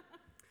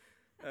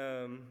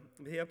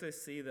 He helped us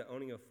see that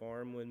owning a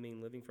farm would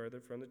mean living further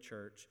from the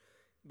church,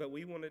 but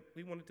we wanted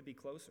to be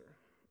closer.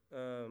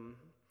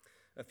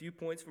 A few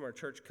points from our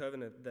church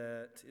covenant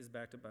that is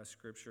backed up by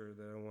Scripture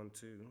that I want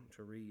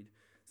to read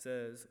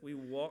says, we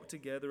walk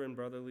together in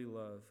brotherly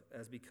love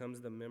as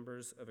becomes the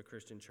members of a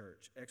Christian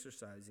church,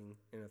 exercising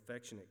an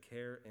affectionate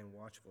care and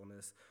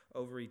watchfulness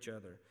over each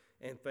other,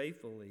 and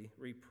faithfully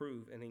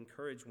reprove and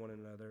encourage one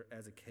another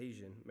as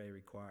occasion may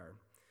require.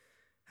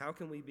 How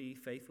can we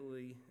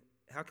faithfully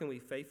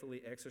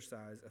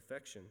exercise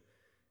affection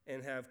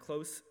and have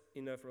close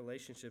enough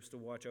relationships to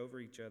watch over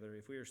each other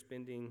if we are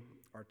spending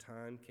our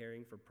time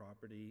caring for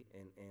property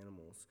and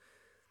animals?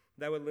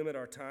 That would limit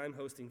our time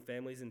hosting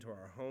families into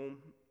our home.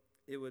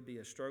 It would be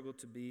a struggle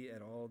to be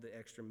at all the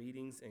extra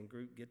meetings and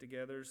group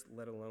get-togethers,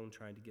 let alone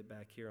trying to get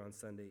back here on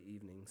Sunday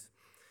evenings.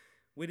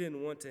 We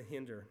didn't want to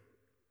hinder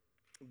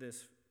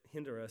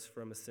hinder us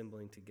from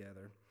assembling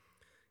together,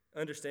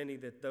 understanding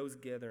that those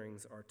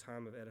gatherings are a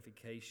time of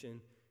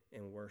edification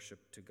and worship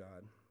to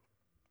God.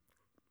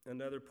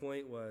 Another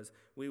point was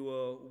we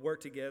will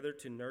work together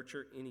to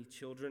nurture any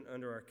children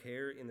under our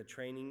care in the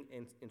training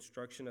and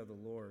instruction of the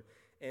Lord,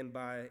 and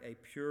by a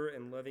pure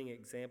and loving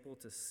example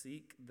to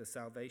seek the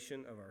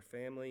salvation of our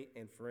family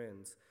and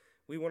friends.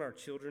 We want our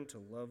children to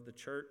love the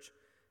church,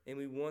 and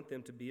we want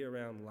them to be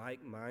around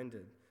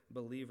like-minded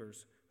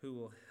believers who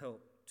will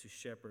help to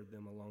shepherd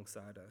them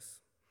alongside us.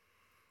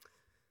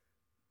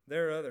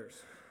 There are others,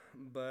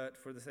 but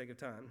for the sake of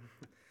time,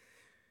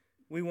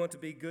 we want to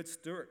be good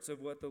stewards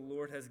of what the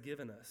Lord has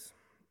given us.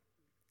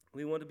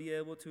 We want to be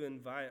able to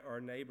invite our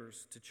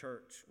neighbors to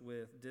church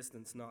with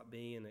distance not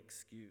being an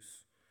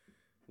excuse.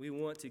 We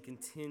want to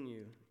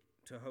continue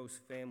to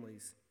host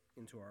families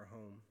into our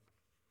home.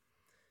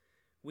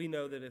 We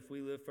know that if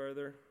we live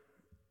further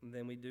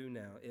than we do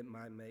now, it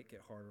might make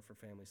it harder for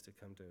families to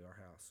come to our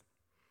house.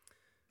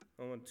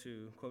 I want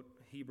to quote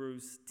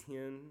Hebrews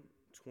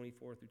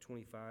 10:24 through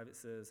 25. It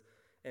says,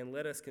 "And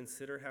let us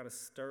consider how to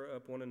stir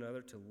up one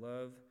another to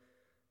love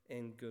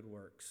and good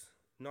works,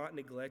 not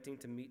neglecting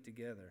to meet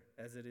together,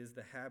 as it is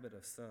the habit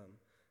of some,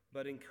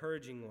 but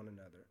encouraging one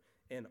another,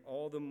 and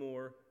all the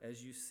more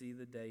as you see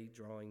the day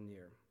drawing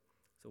near."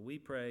 So we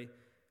pray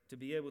to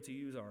be able to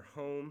use our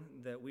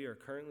home that we are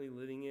currently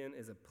living in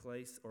as a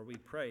place, or we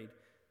prayed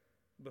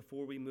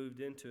before we moved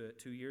into it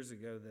 2 years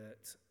ago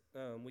that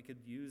we could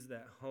use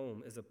that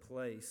home as a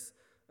place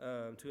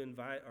to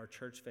invite our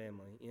church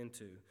family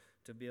into,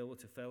 to be able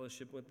to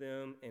fellowship with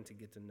them and to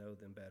get to know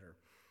them better.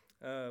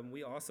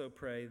 We also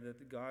pray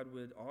that God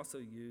would also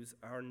use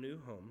our new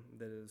home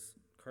that is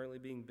currently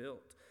being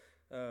built.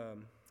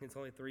 It's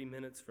only 3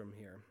 minutes from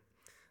here.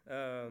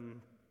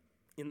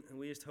 And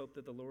we just hope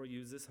that the Lord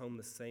uses this home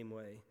the same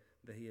way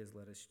that he has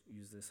let us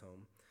use this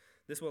home.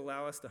 This will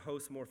allow us to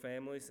host more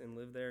families and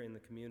live there in the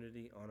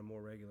community on a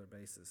more regular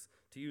basis,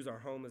 to use our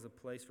home as a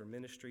place for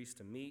ministries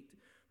to meet,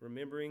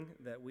 remembering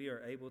that we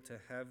are able to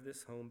have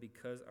this home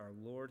because our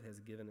Lord has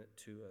given it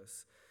to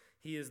us.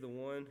 He is the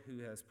one who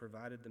has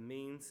provided the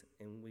means,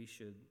 and we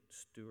should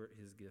steward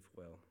his gift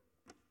well.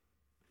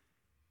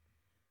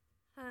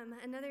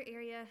 Another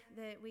area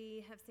that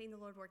we have seen the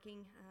Lord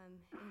working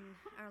in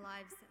our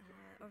lives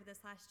over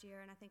this last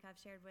year, and I think I've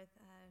shared with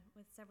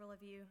several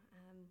of you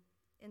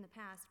in the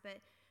past, but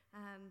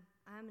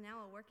I'm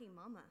now a working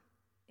mama,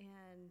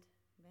 and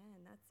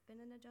man, that's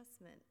been an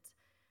adjustment.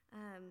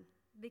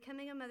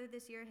 Becoming a mother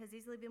this year has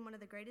easily been one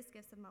of the greatest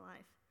gifts of my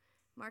life.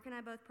 Mark and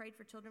I both prayed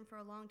for children for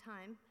a long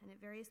time, and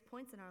at various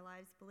points in our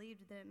lives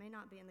believed that it may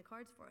not be in the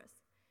cards for us.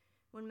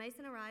 When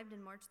Mason arrived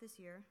in March this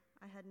year,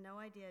 I had no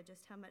idea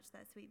just how much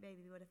that sweet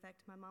baby would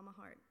affect my mama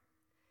heart.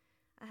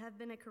 I have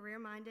been a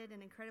career-minded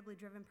and incredibly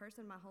driven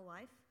person my whole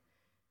life,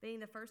 being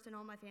the first in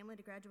all my family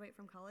to graduate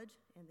from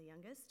college and the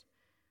youngest.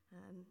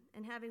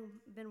 And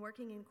having been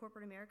working in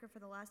corporate America for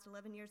the last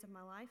 11 years of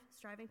my life,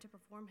 striving to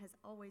perform has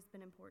always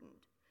been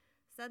important.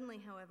 Suddenly,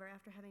 however,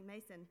 after having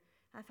Mason,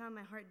 I found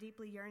my heart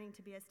deeply yearning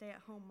to be a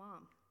stay-at-home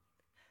mom.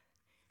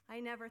 I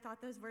never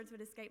thought those words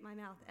would escape my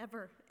mouth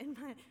ever in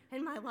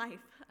my life.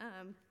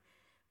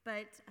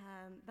 But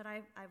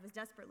I was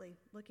desperately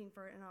looking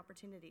for an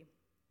opportunity.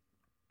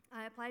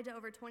 I applied to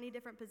over 20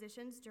 different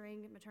positions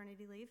during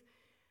maternity leave,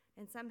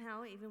 and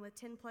somehow, even with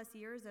 10 plus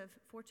years of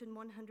Fortune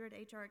 100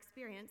 HR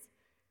experience,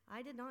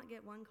 I did not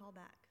get one call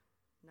back.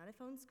 Not a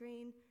phone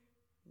screen,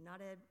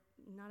 not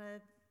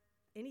a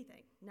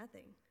anything,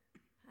 nothing.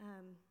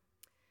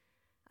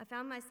 I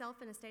found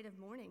myself in a state of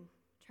mourning,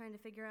 trying to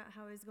figure out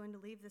how I was going to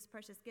leave this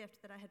precious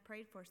gift that I had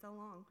prayed for so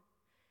long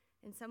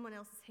in someone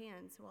else's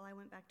hands while I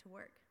went back to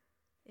work.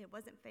 It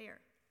wasn't fair,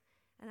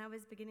 and I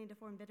was beginning to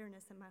form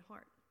bitterness in my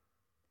heart.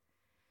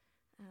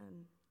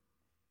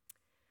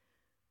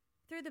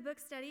 Through the book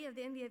study of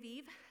The Envy of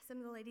Eve, some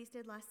of the ladies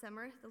did last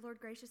summer, the Lord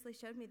graciously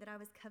showed me that I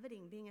was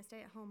coveting being a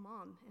stay-at-home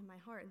mom in my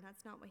heart, and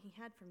that's not what he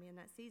had for me in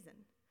that season.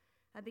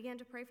 I began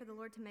to pray for the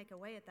Lord to make a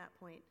way at that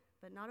point,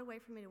 but not a way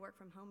for me to work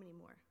from home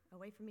anymore, a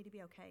way for me to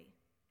be okay,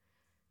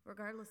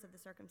 regardless of the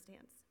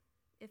circumstance.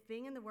 If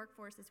being in the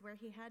workforce is where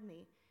he had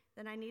me,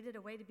 then I needed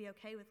a way to be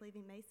okay with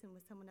leaving Mason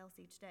with someone else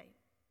each day.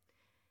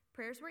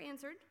 Prayers were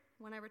answered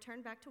when I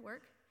returned back to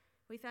work.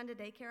 We found a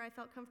daycare I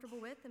felt comfortable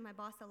with, and my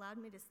boss allowed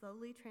me to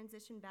slowly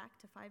transition back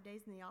to 5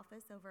 days in the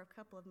office over a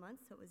couple of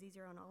months, so it was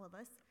easier on all of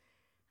us.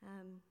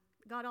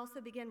 God also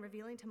began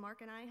revealing to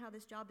Mark and I how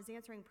this job is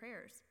answering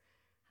prayers,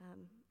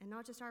 and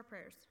not just our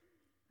prayers,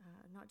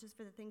 not just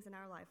for the things in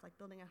our life, like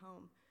building a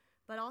home,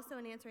 but also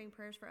in answering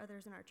prayers for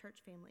others in our church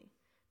family.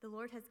 The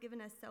Lord has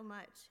given us so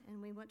much,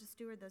 and we want to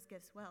steward those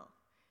gifts well.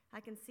 I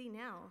can see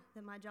now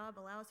that my job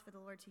allows for the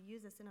Lord to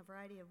use us in a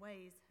variety of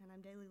ways, and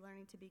I'm daily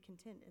learning to be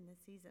content in this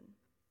season.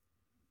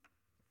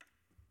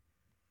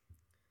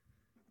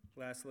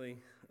 Lastly,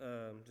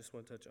 just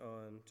want to touch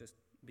on just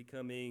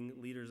becoming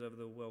leaders of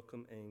the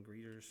Welcome and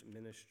Greeters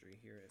ministry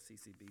here at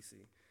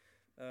CCBC.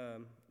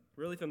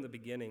 Really from the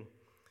beginning,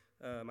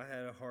 I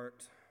had a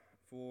heart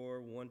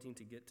for wanting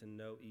to get to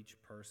know each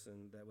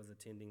person that was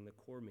attending the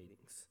core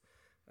meetings.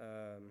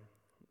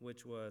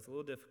 which was a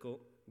little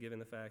difficult given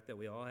the fact that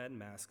we all had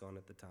masks on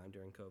at the time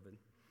during COVID.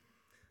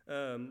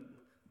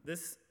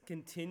 This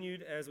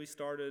continued as we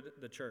started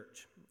the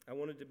church. I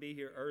wanted to be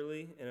here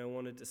early, and I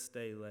wanted to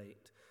stay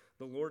late.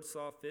 The Lord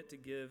saw fit to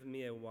give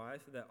me a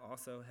wife that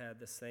also had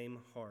the same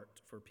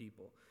heart for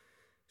people.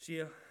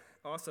 She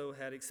also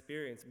had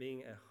experience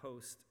being a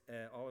host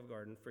at Olive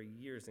Garden for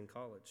years in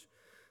college.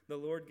 The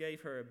Lord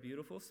gave her a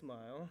beautiful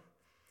smile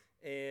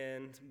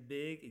and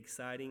big,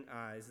 exciting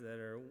eyes that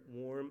are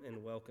warm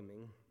and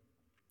welcoming.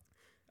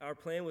 Our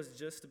plan was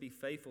just to be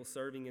faithful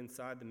serving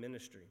inside the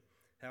ministry.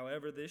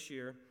 However, this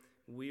year,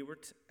 we were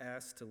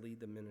asked to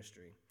lead the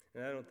ministry,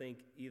 and I don't think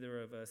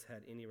either of us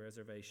had any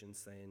reservations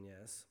saying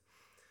yes,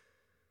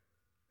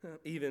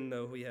 even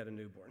though we had a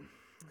newborn.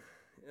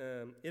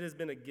 It has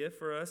been a gift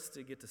for us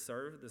to get to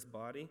serve this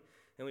body,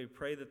 and we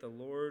pray that the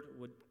Lord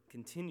would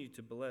continue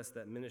to bless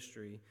that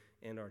ministry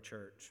and our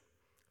church.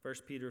 1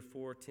 Peter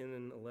 4:10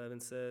 and 11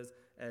 says,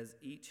 "As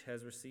each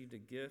has received a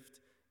gift,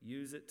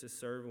 use it to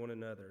serve one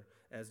another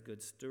as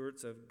good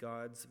stewards of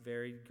God's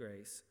varied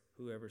grace.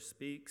 Whoever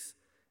speaks,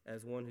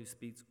 as one who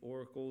speaks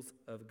oracles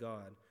of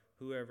God.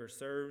 Whoever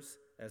serves,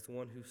 as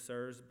one who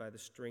serves by the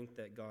strength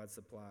that God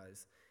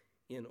supplies,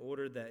 in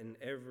order that in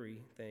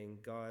everything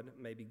God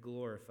may be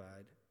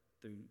glorified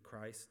through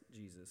Christ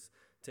Jesus.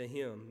 To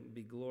him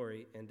be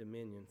glory and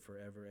dominion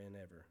forever and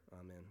ever.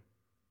 Amen."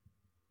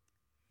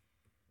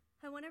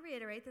 I want to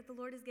reiterate that the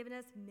Lord has given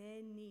us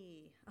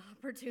many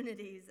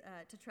opportunities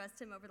to trust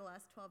Him over the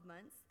last 12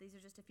 months. These are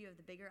just a few of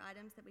the bigger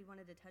items that we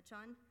wanted to touch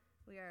on.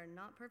 We are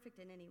not perfect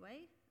in any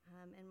way,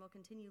 and we'll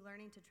continue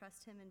learning to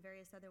trust Him in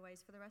various other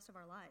ways for the rest of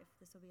our life.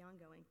 This will be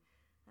ongoing.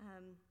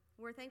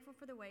 We're thankful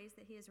for the ways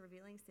that He is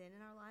revealing sin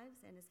in our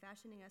lives and is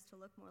fashioning us to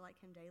look more like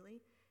Him daily,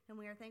 and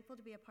we are thankful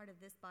to be a part of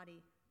this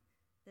body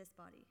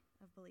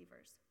of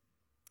believers.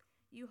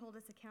 You hold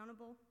us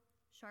accountable,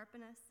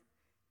 sharpen us,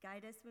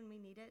 guide us when we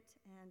need it,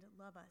 and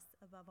love us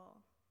above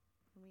all.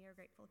 And we are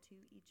grateful to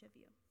each of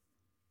you.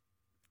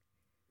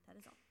 That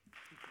is all.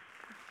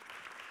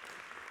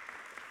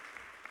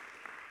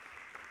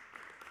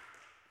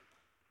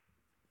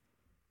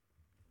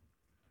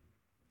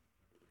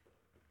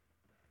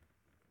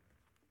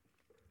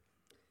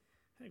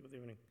 Hey, good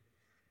evening.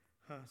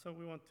 So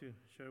we want to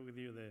share with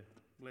you the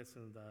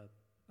lesson that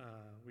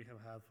we have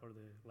had for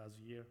the last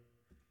year.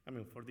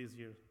 For this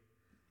year.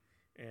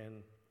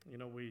 And,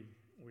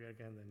 we are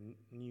kind of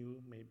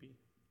new,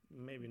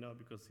 maybe not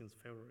because since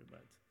February,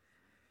 but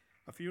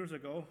a few years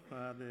ago,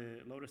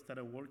 the Lord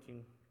started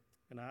working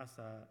in us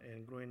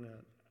and growing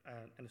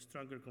and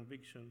stronger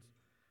convictions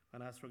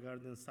on us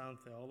regarding sound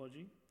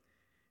theology.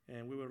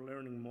 And we were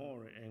learning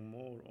more and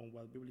more on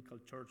what biblical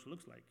church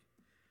looks like.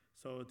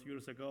 So 2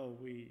 years ago,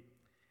 we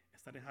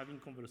started having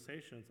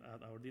conversations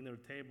at our dinner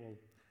table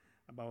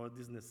about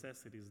these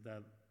necessities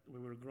that we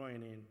were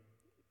growing in.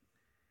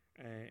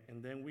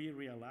 And then we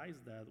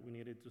realized that we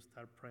needed to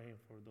start praying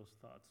for those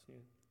thoughts.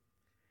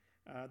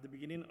 Yeah? The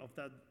beginning of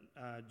that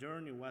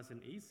journey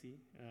wasn't easy.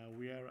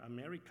 We are a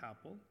married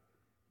couple,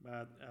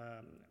 but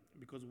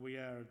because we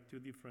are two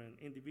different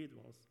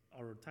individuals,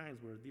 our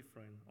times were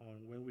different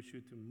on when we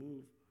should to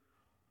move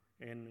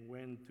and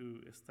when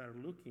to start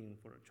looking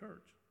for a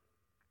church.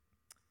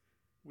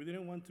 We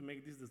didn't want to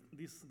make this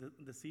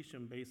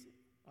decision based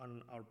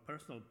on our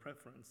personal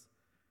preference,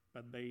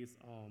 but based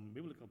on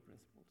biblical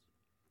principles.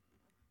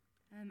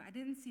 I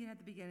didn't see it at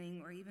the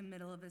beginning or even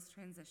middle of this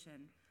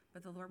transition,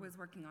 but the Lord was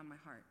working on my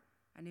heart.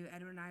 I knew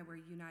Edward and I were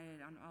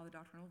united on all the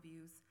doctrinal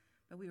views,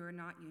 but we were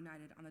not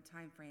united on the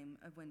time frame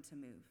of when to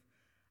move.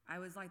 I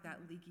was like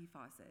that leaky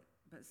faucet,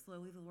 but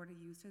slowly the Lord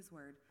had used His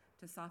word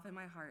to soften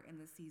my heart in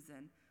this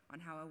season on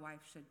how a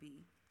wife should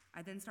be.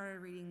 I then started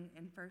reading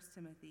in 1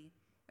 Timothy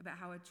about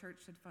how a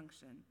church should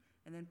function,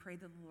 and then prayed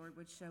that the Lord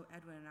would show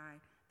Edwin and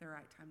I the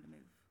right time to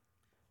move.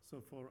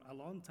 So for a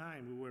long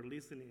time, we were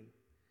listening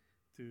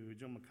to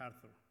John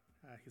MacArthur,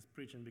 his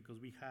preaching, because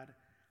we had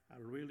a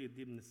really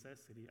deep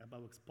necessity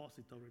about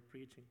expository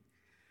preaching.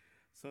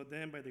 So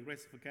then, by the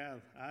grace of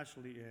God,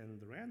 Ashley and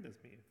Randa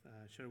Smith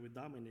shared with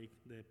Dominic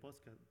the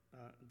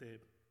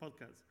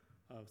podcast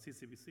of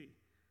CCBC.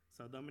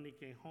 So Dominic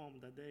came home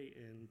that day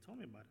and told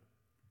me about it.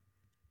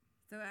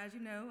 So as you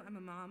know, I'm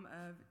a mom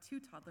of 2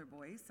 toddler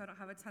boys, so I don't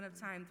have a ton of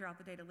time throughout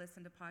the day to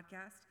listen to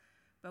podcasts.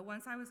 But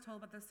once I was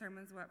told about the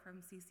sermons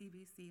from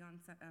CCBC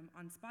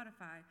on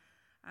Spotify,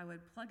 I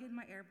would plug in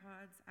my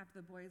AirPods after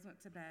the boys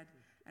went to bed,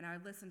 and I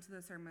would listen to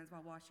the sermons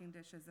while washing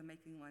dishes and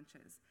making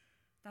lunches.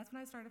 That's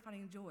when I started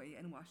finding joy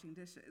in washing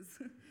dishes,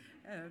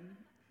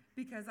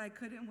 because I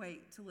couldn't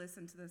wait to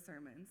listen to the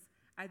sermons.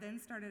 I then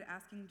started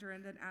asking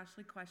Dorinda and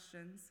Ashley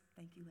questions,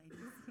 thank you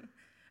ladies,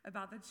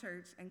 about the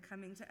church and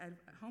coming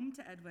home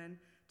to Edwin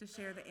to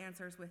share the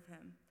answers with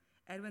him.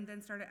 Edwin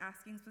then started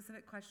asking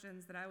specific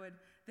questions that I would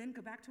then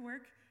go back to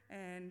work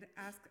and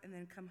ask and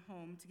then come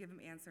home to give him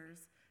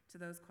answers to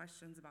those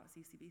questions about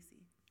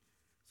CCBC.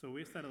 So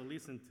we started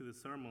listening to the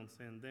sermons,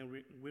 and then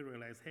we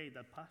realized, hey,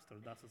 that pastor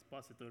does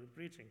expository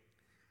preaching.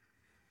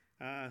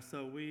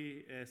 So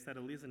we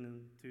started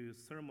listening to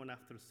sermon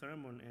after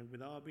sermon, and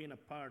without being a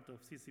part of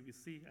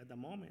CCBC at the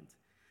moment,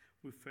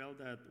 we felt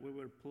that we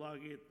were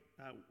plugged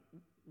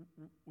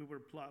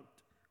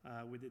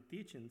with the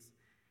teachings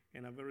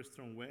in a very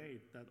strong way.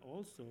 That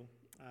also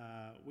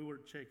we were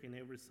checking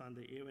every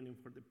Sunday evening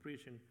for the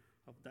preaching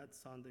of that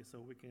Sunday, so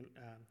we can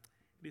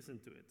listen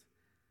to it.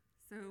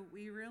 So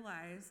we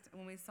realized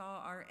when we saw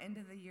our end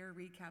of the year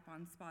recap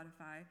on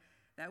Spotify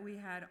that we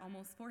had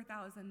almost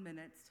 4,000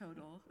 minutes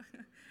total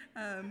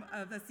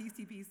of the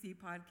CCBC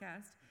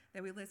podcast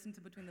that we listened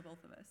to between the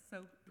both of us.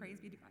 So praise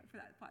be to God for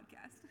that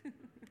podcast.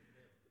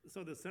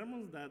 So the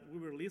sermons that we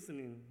were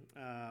listening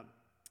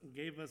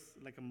gave us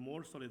like a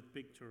more solid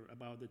picture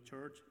about the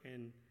church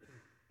and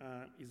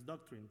its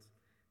doctrines.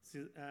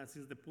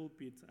 Since the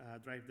pulpit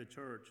drives the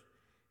church,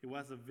 it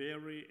was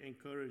very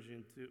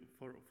encouraging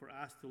for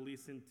us to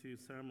listen to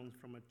sermons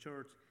from a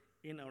church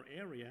in our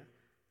area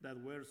that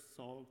were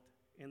soaked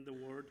in the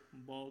word,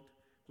 bold,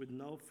 with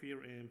no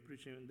fear, and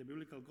preaching the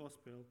biblical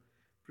gospel,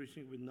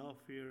 preaching with no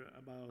fear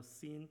about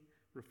sin,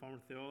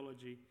 Reformed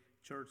theology,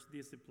 church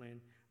discipline,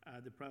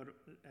 the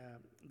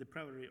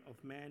depravity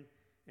of man,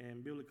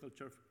 and biblical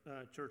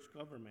church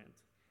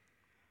government.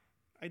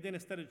 I then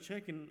started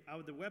checking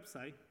out the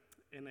website,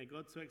 and I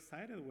got so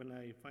excited when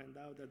I found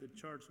out that the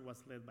church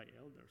was led by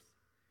elders.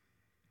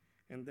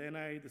 And then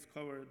I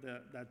discovered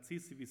that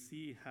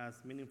CCBC has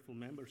meaningful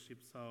membership,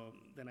 so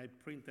then I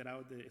printed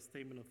out the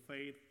statement of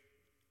faith,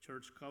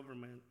 church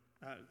covenant,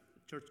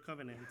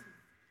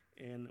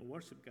 and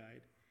worship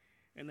guide.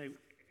 And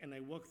I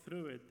walked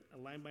through it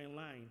line by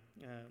line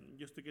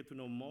just to get to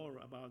know more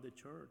about the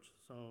church.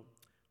 So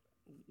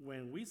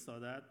when we saw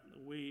that,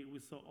 we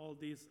saw all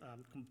these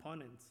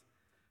components,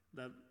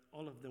 that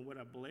all of them were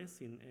a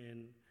blessing,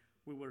 and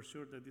we were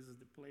sure that this is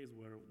the place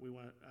where we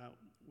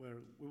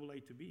would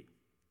like to be.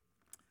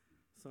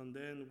 So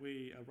then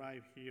we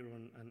arrived here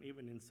on an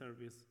evening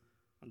service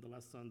on the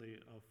last Sunday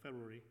of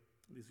February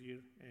this year,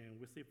 and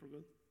we stay for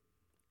good.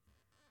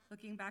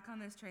 Looking back on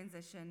this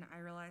transition, I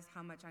realized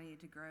how much I needed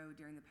to grow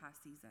during the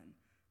past season.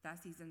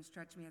 That season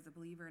stretched me as a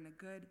believer in a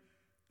good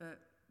but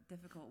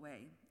difficult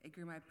way. It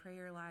grew my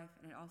prayer life,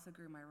 and it also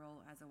grew my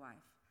role as a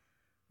wife.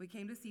 We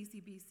came to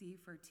CCBC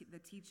for the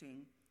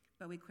teaching,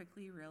 but we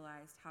quickly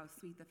realized how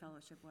sweet the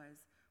fellowship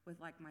was with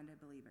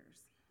like-minded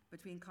believers.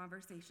 Between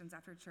conversations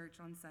after church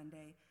on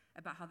Sunday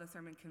about how the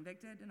sermon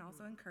convicted and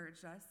also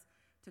encouraged us,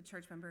 to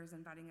church members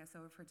inviting us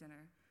over for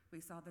dinner,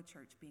 we saw the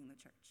church being the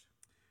church.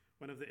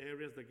 One of the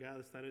areas that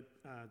God started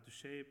to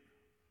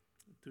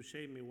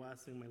shape me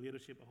was in my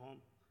leadership at home.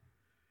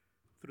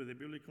 Through the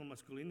biblical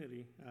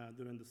masculinity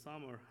during the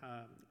summer,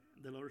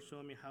 the Lord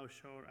showed me how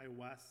sure I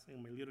was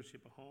in my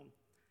leadership at home.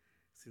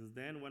 Since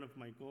then, one of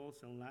my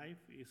goals in life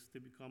is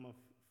to become a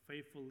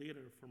faithful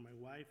leader for my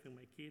wife and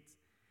my kids,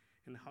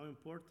 and how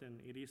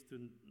important it is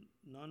to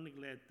not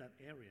neglect that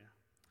area.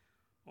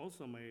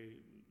 Also, my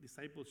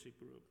discipleship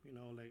group,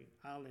 like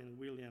Alan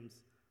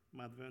Williams,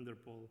 Matt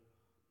Vanderpool,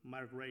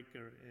 Mark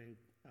Raker, and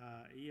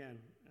Ian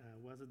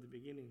was at the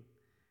beginning,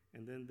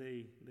 and then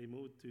they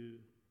moved to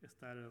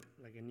start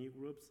like a new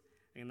groups,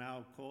 and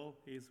now Cole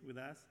is with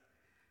us.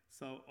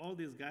 So all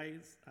these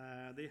guys,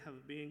 they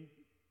have been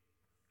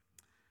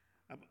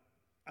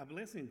a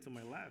blessing to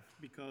my life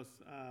because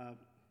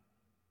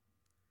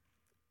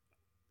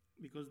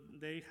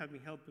they have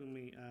been helping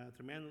me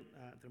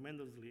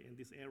tremendously in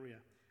this area.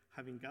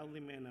 Having godly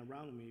men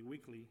around me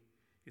weekly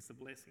is a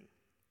blessing.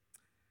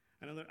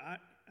 Another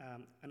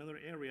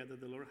area that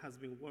the Lord has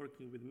been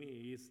working with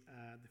me is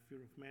the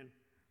fear of man.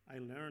 I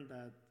learned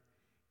that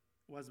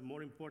it was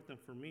more important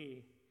for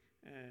me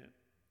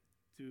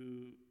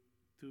to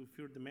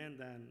fear the man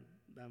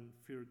than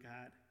fear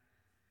God.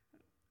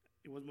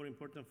 It was more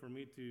important for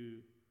me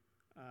to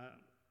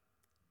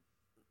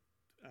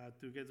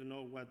get to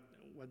know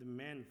what the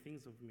man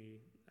thinks of me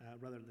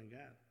rather than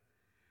God.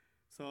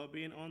 So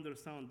being under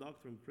sound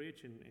doctrine,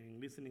 preaching,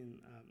 and listening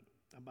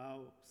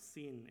about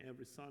sin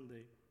every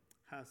Sunday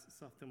has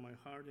softened my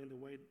heart in the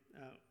way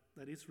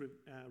that is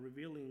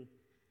revealing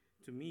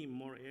to me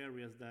more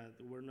areas that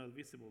were not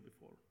visible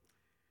before,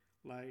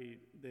 like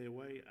the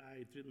way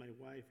I treat my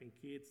wife and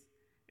kids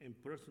and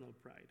personal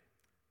pride.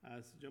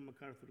 As John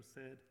MacArthur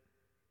said,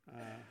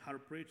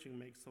 hard preaching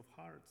makes soft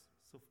hearts,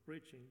 soft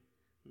preaching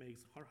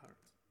makes hard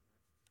hearts.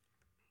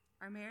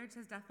 Our marriage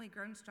has definitely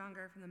grown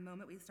stronger from the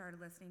moment we started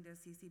listening to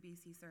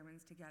CCBC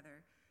sermons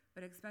together,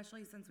 but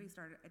especially since we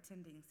started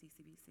attending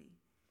CCBC.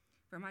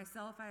 For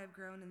myself, I have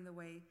grown in the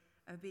way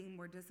of being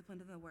more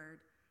disciplined in the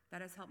Word.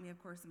 That has helped me,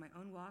 of course, in my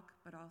own walk,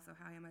 but also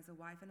how I am as a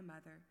wife and a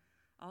mother.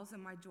 Also,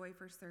 my joy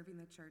for serving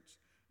the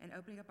church and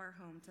opening up our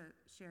home to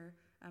share,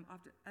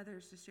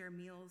 others to share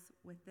meals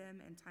with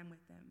them and time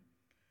with them.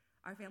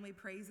 Our family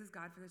praises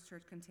God for this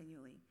church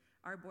continually.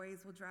 Our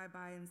boys will drive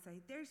by and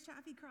say, "There's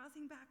Chaffee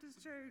Crossing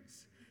Baptist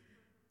Church."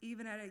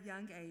 Even at a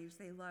young age,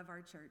 they love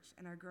our church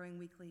and are growing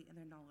weekly in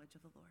their knowledge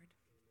of the Lord.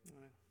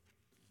 All right.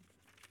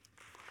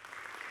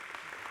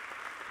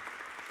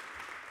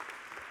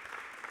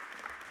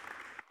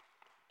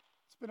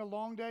 It's been a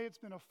long day. It's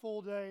been a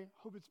full day.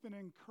 Hope it's been an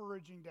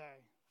encouraging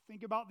day.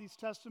 Think about these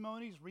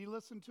testimonies.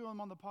 Re-listen to them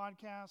on the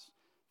podcast.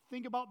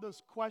 Think about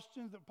those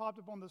questions that popped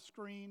up on the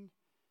screen.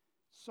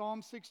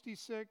 Psalm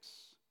 66,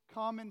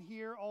 come and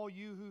hear, all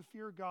you who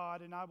fear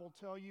God, and I will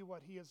tell you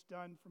what he has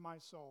done for my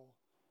soul.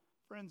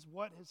 Friends,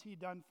 what has he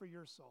done for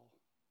your soul?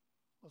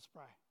 Let's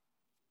pray.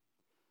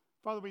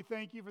 Father, we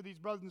thank you for these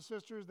brothers and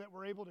sisters that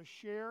were able to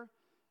share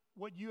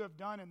what you have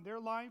done in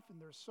their life, in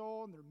their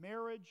soul, in their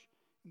marriage,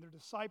 in their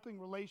discipling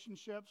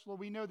relationships. Lord,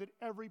 we know that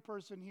every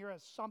person here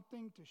has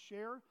something to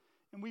share,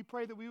 and we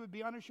pray that we would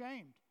be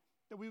unashamed,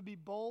 that we would be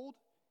bold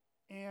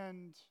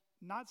and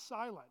not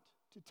silent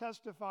to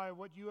testify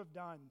what you have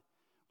done.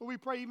 But we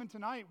pray even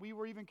tonight, we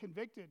were even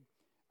convicted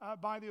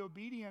by the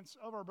obedience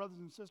of our brothers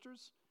and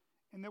sisters,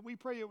 and that we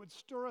pray it would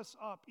stir us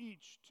up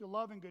each to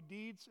love and good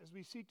deeds as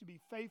we seek to be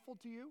faithful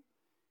to you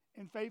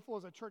and faithful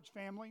as a church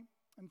family.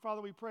 And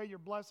Father, we pray your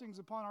blessings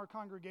upon our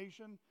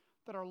congregation,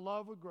 that our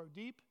love would grow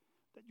deep,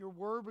 that your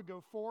word would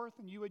go forth,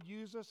 and you would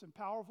use us in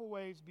powerful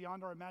ways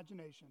beyond our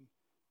imagination.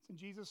 It's in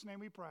Jesus' name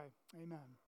we pray. Amen.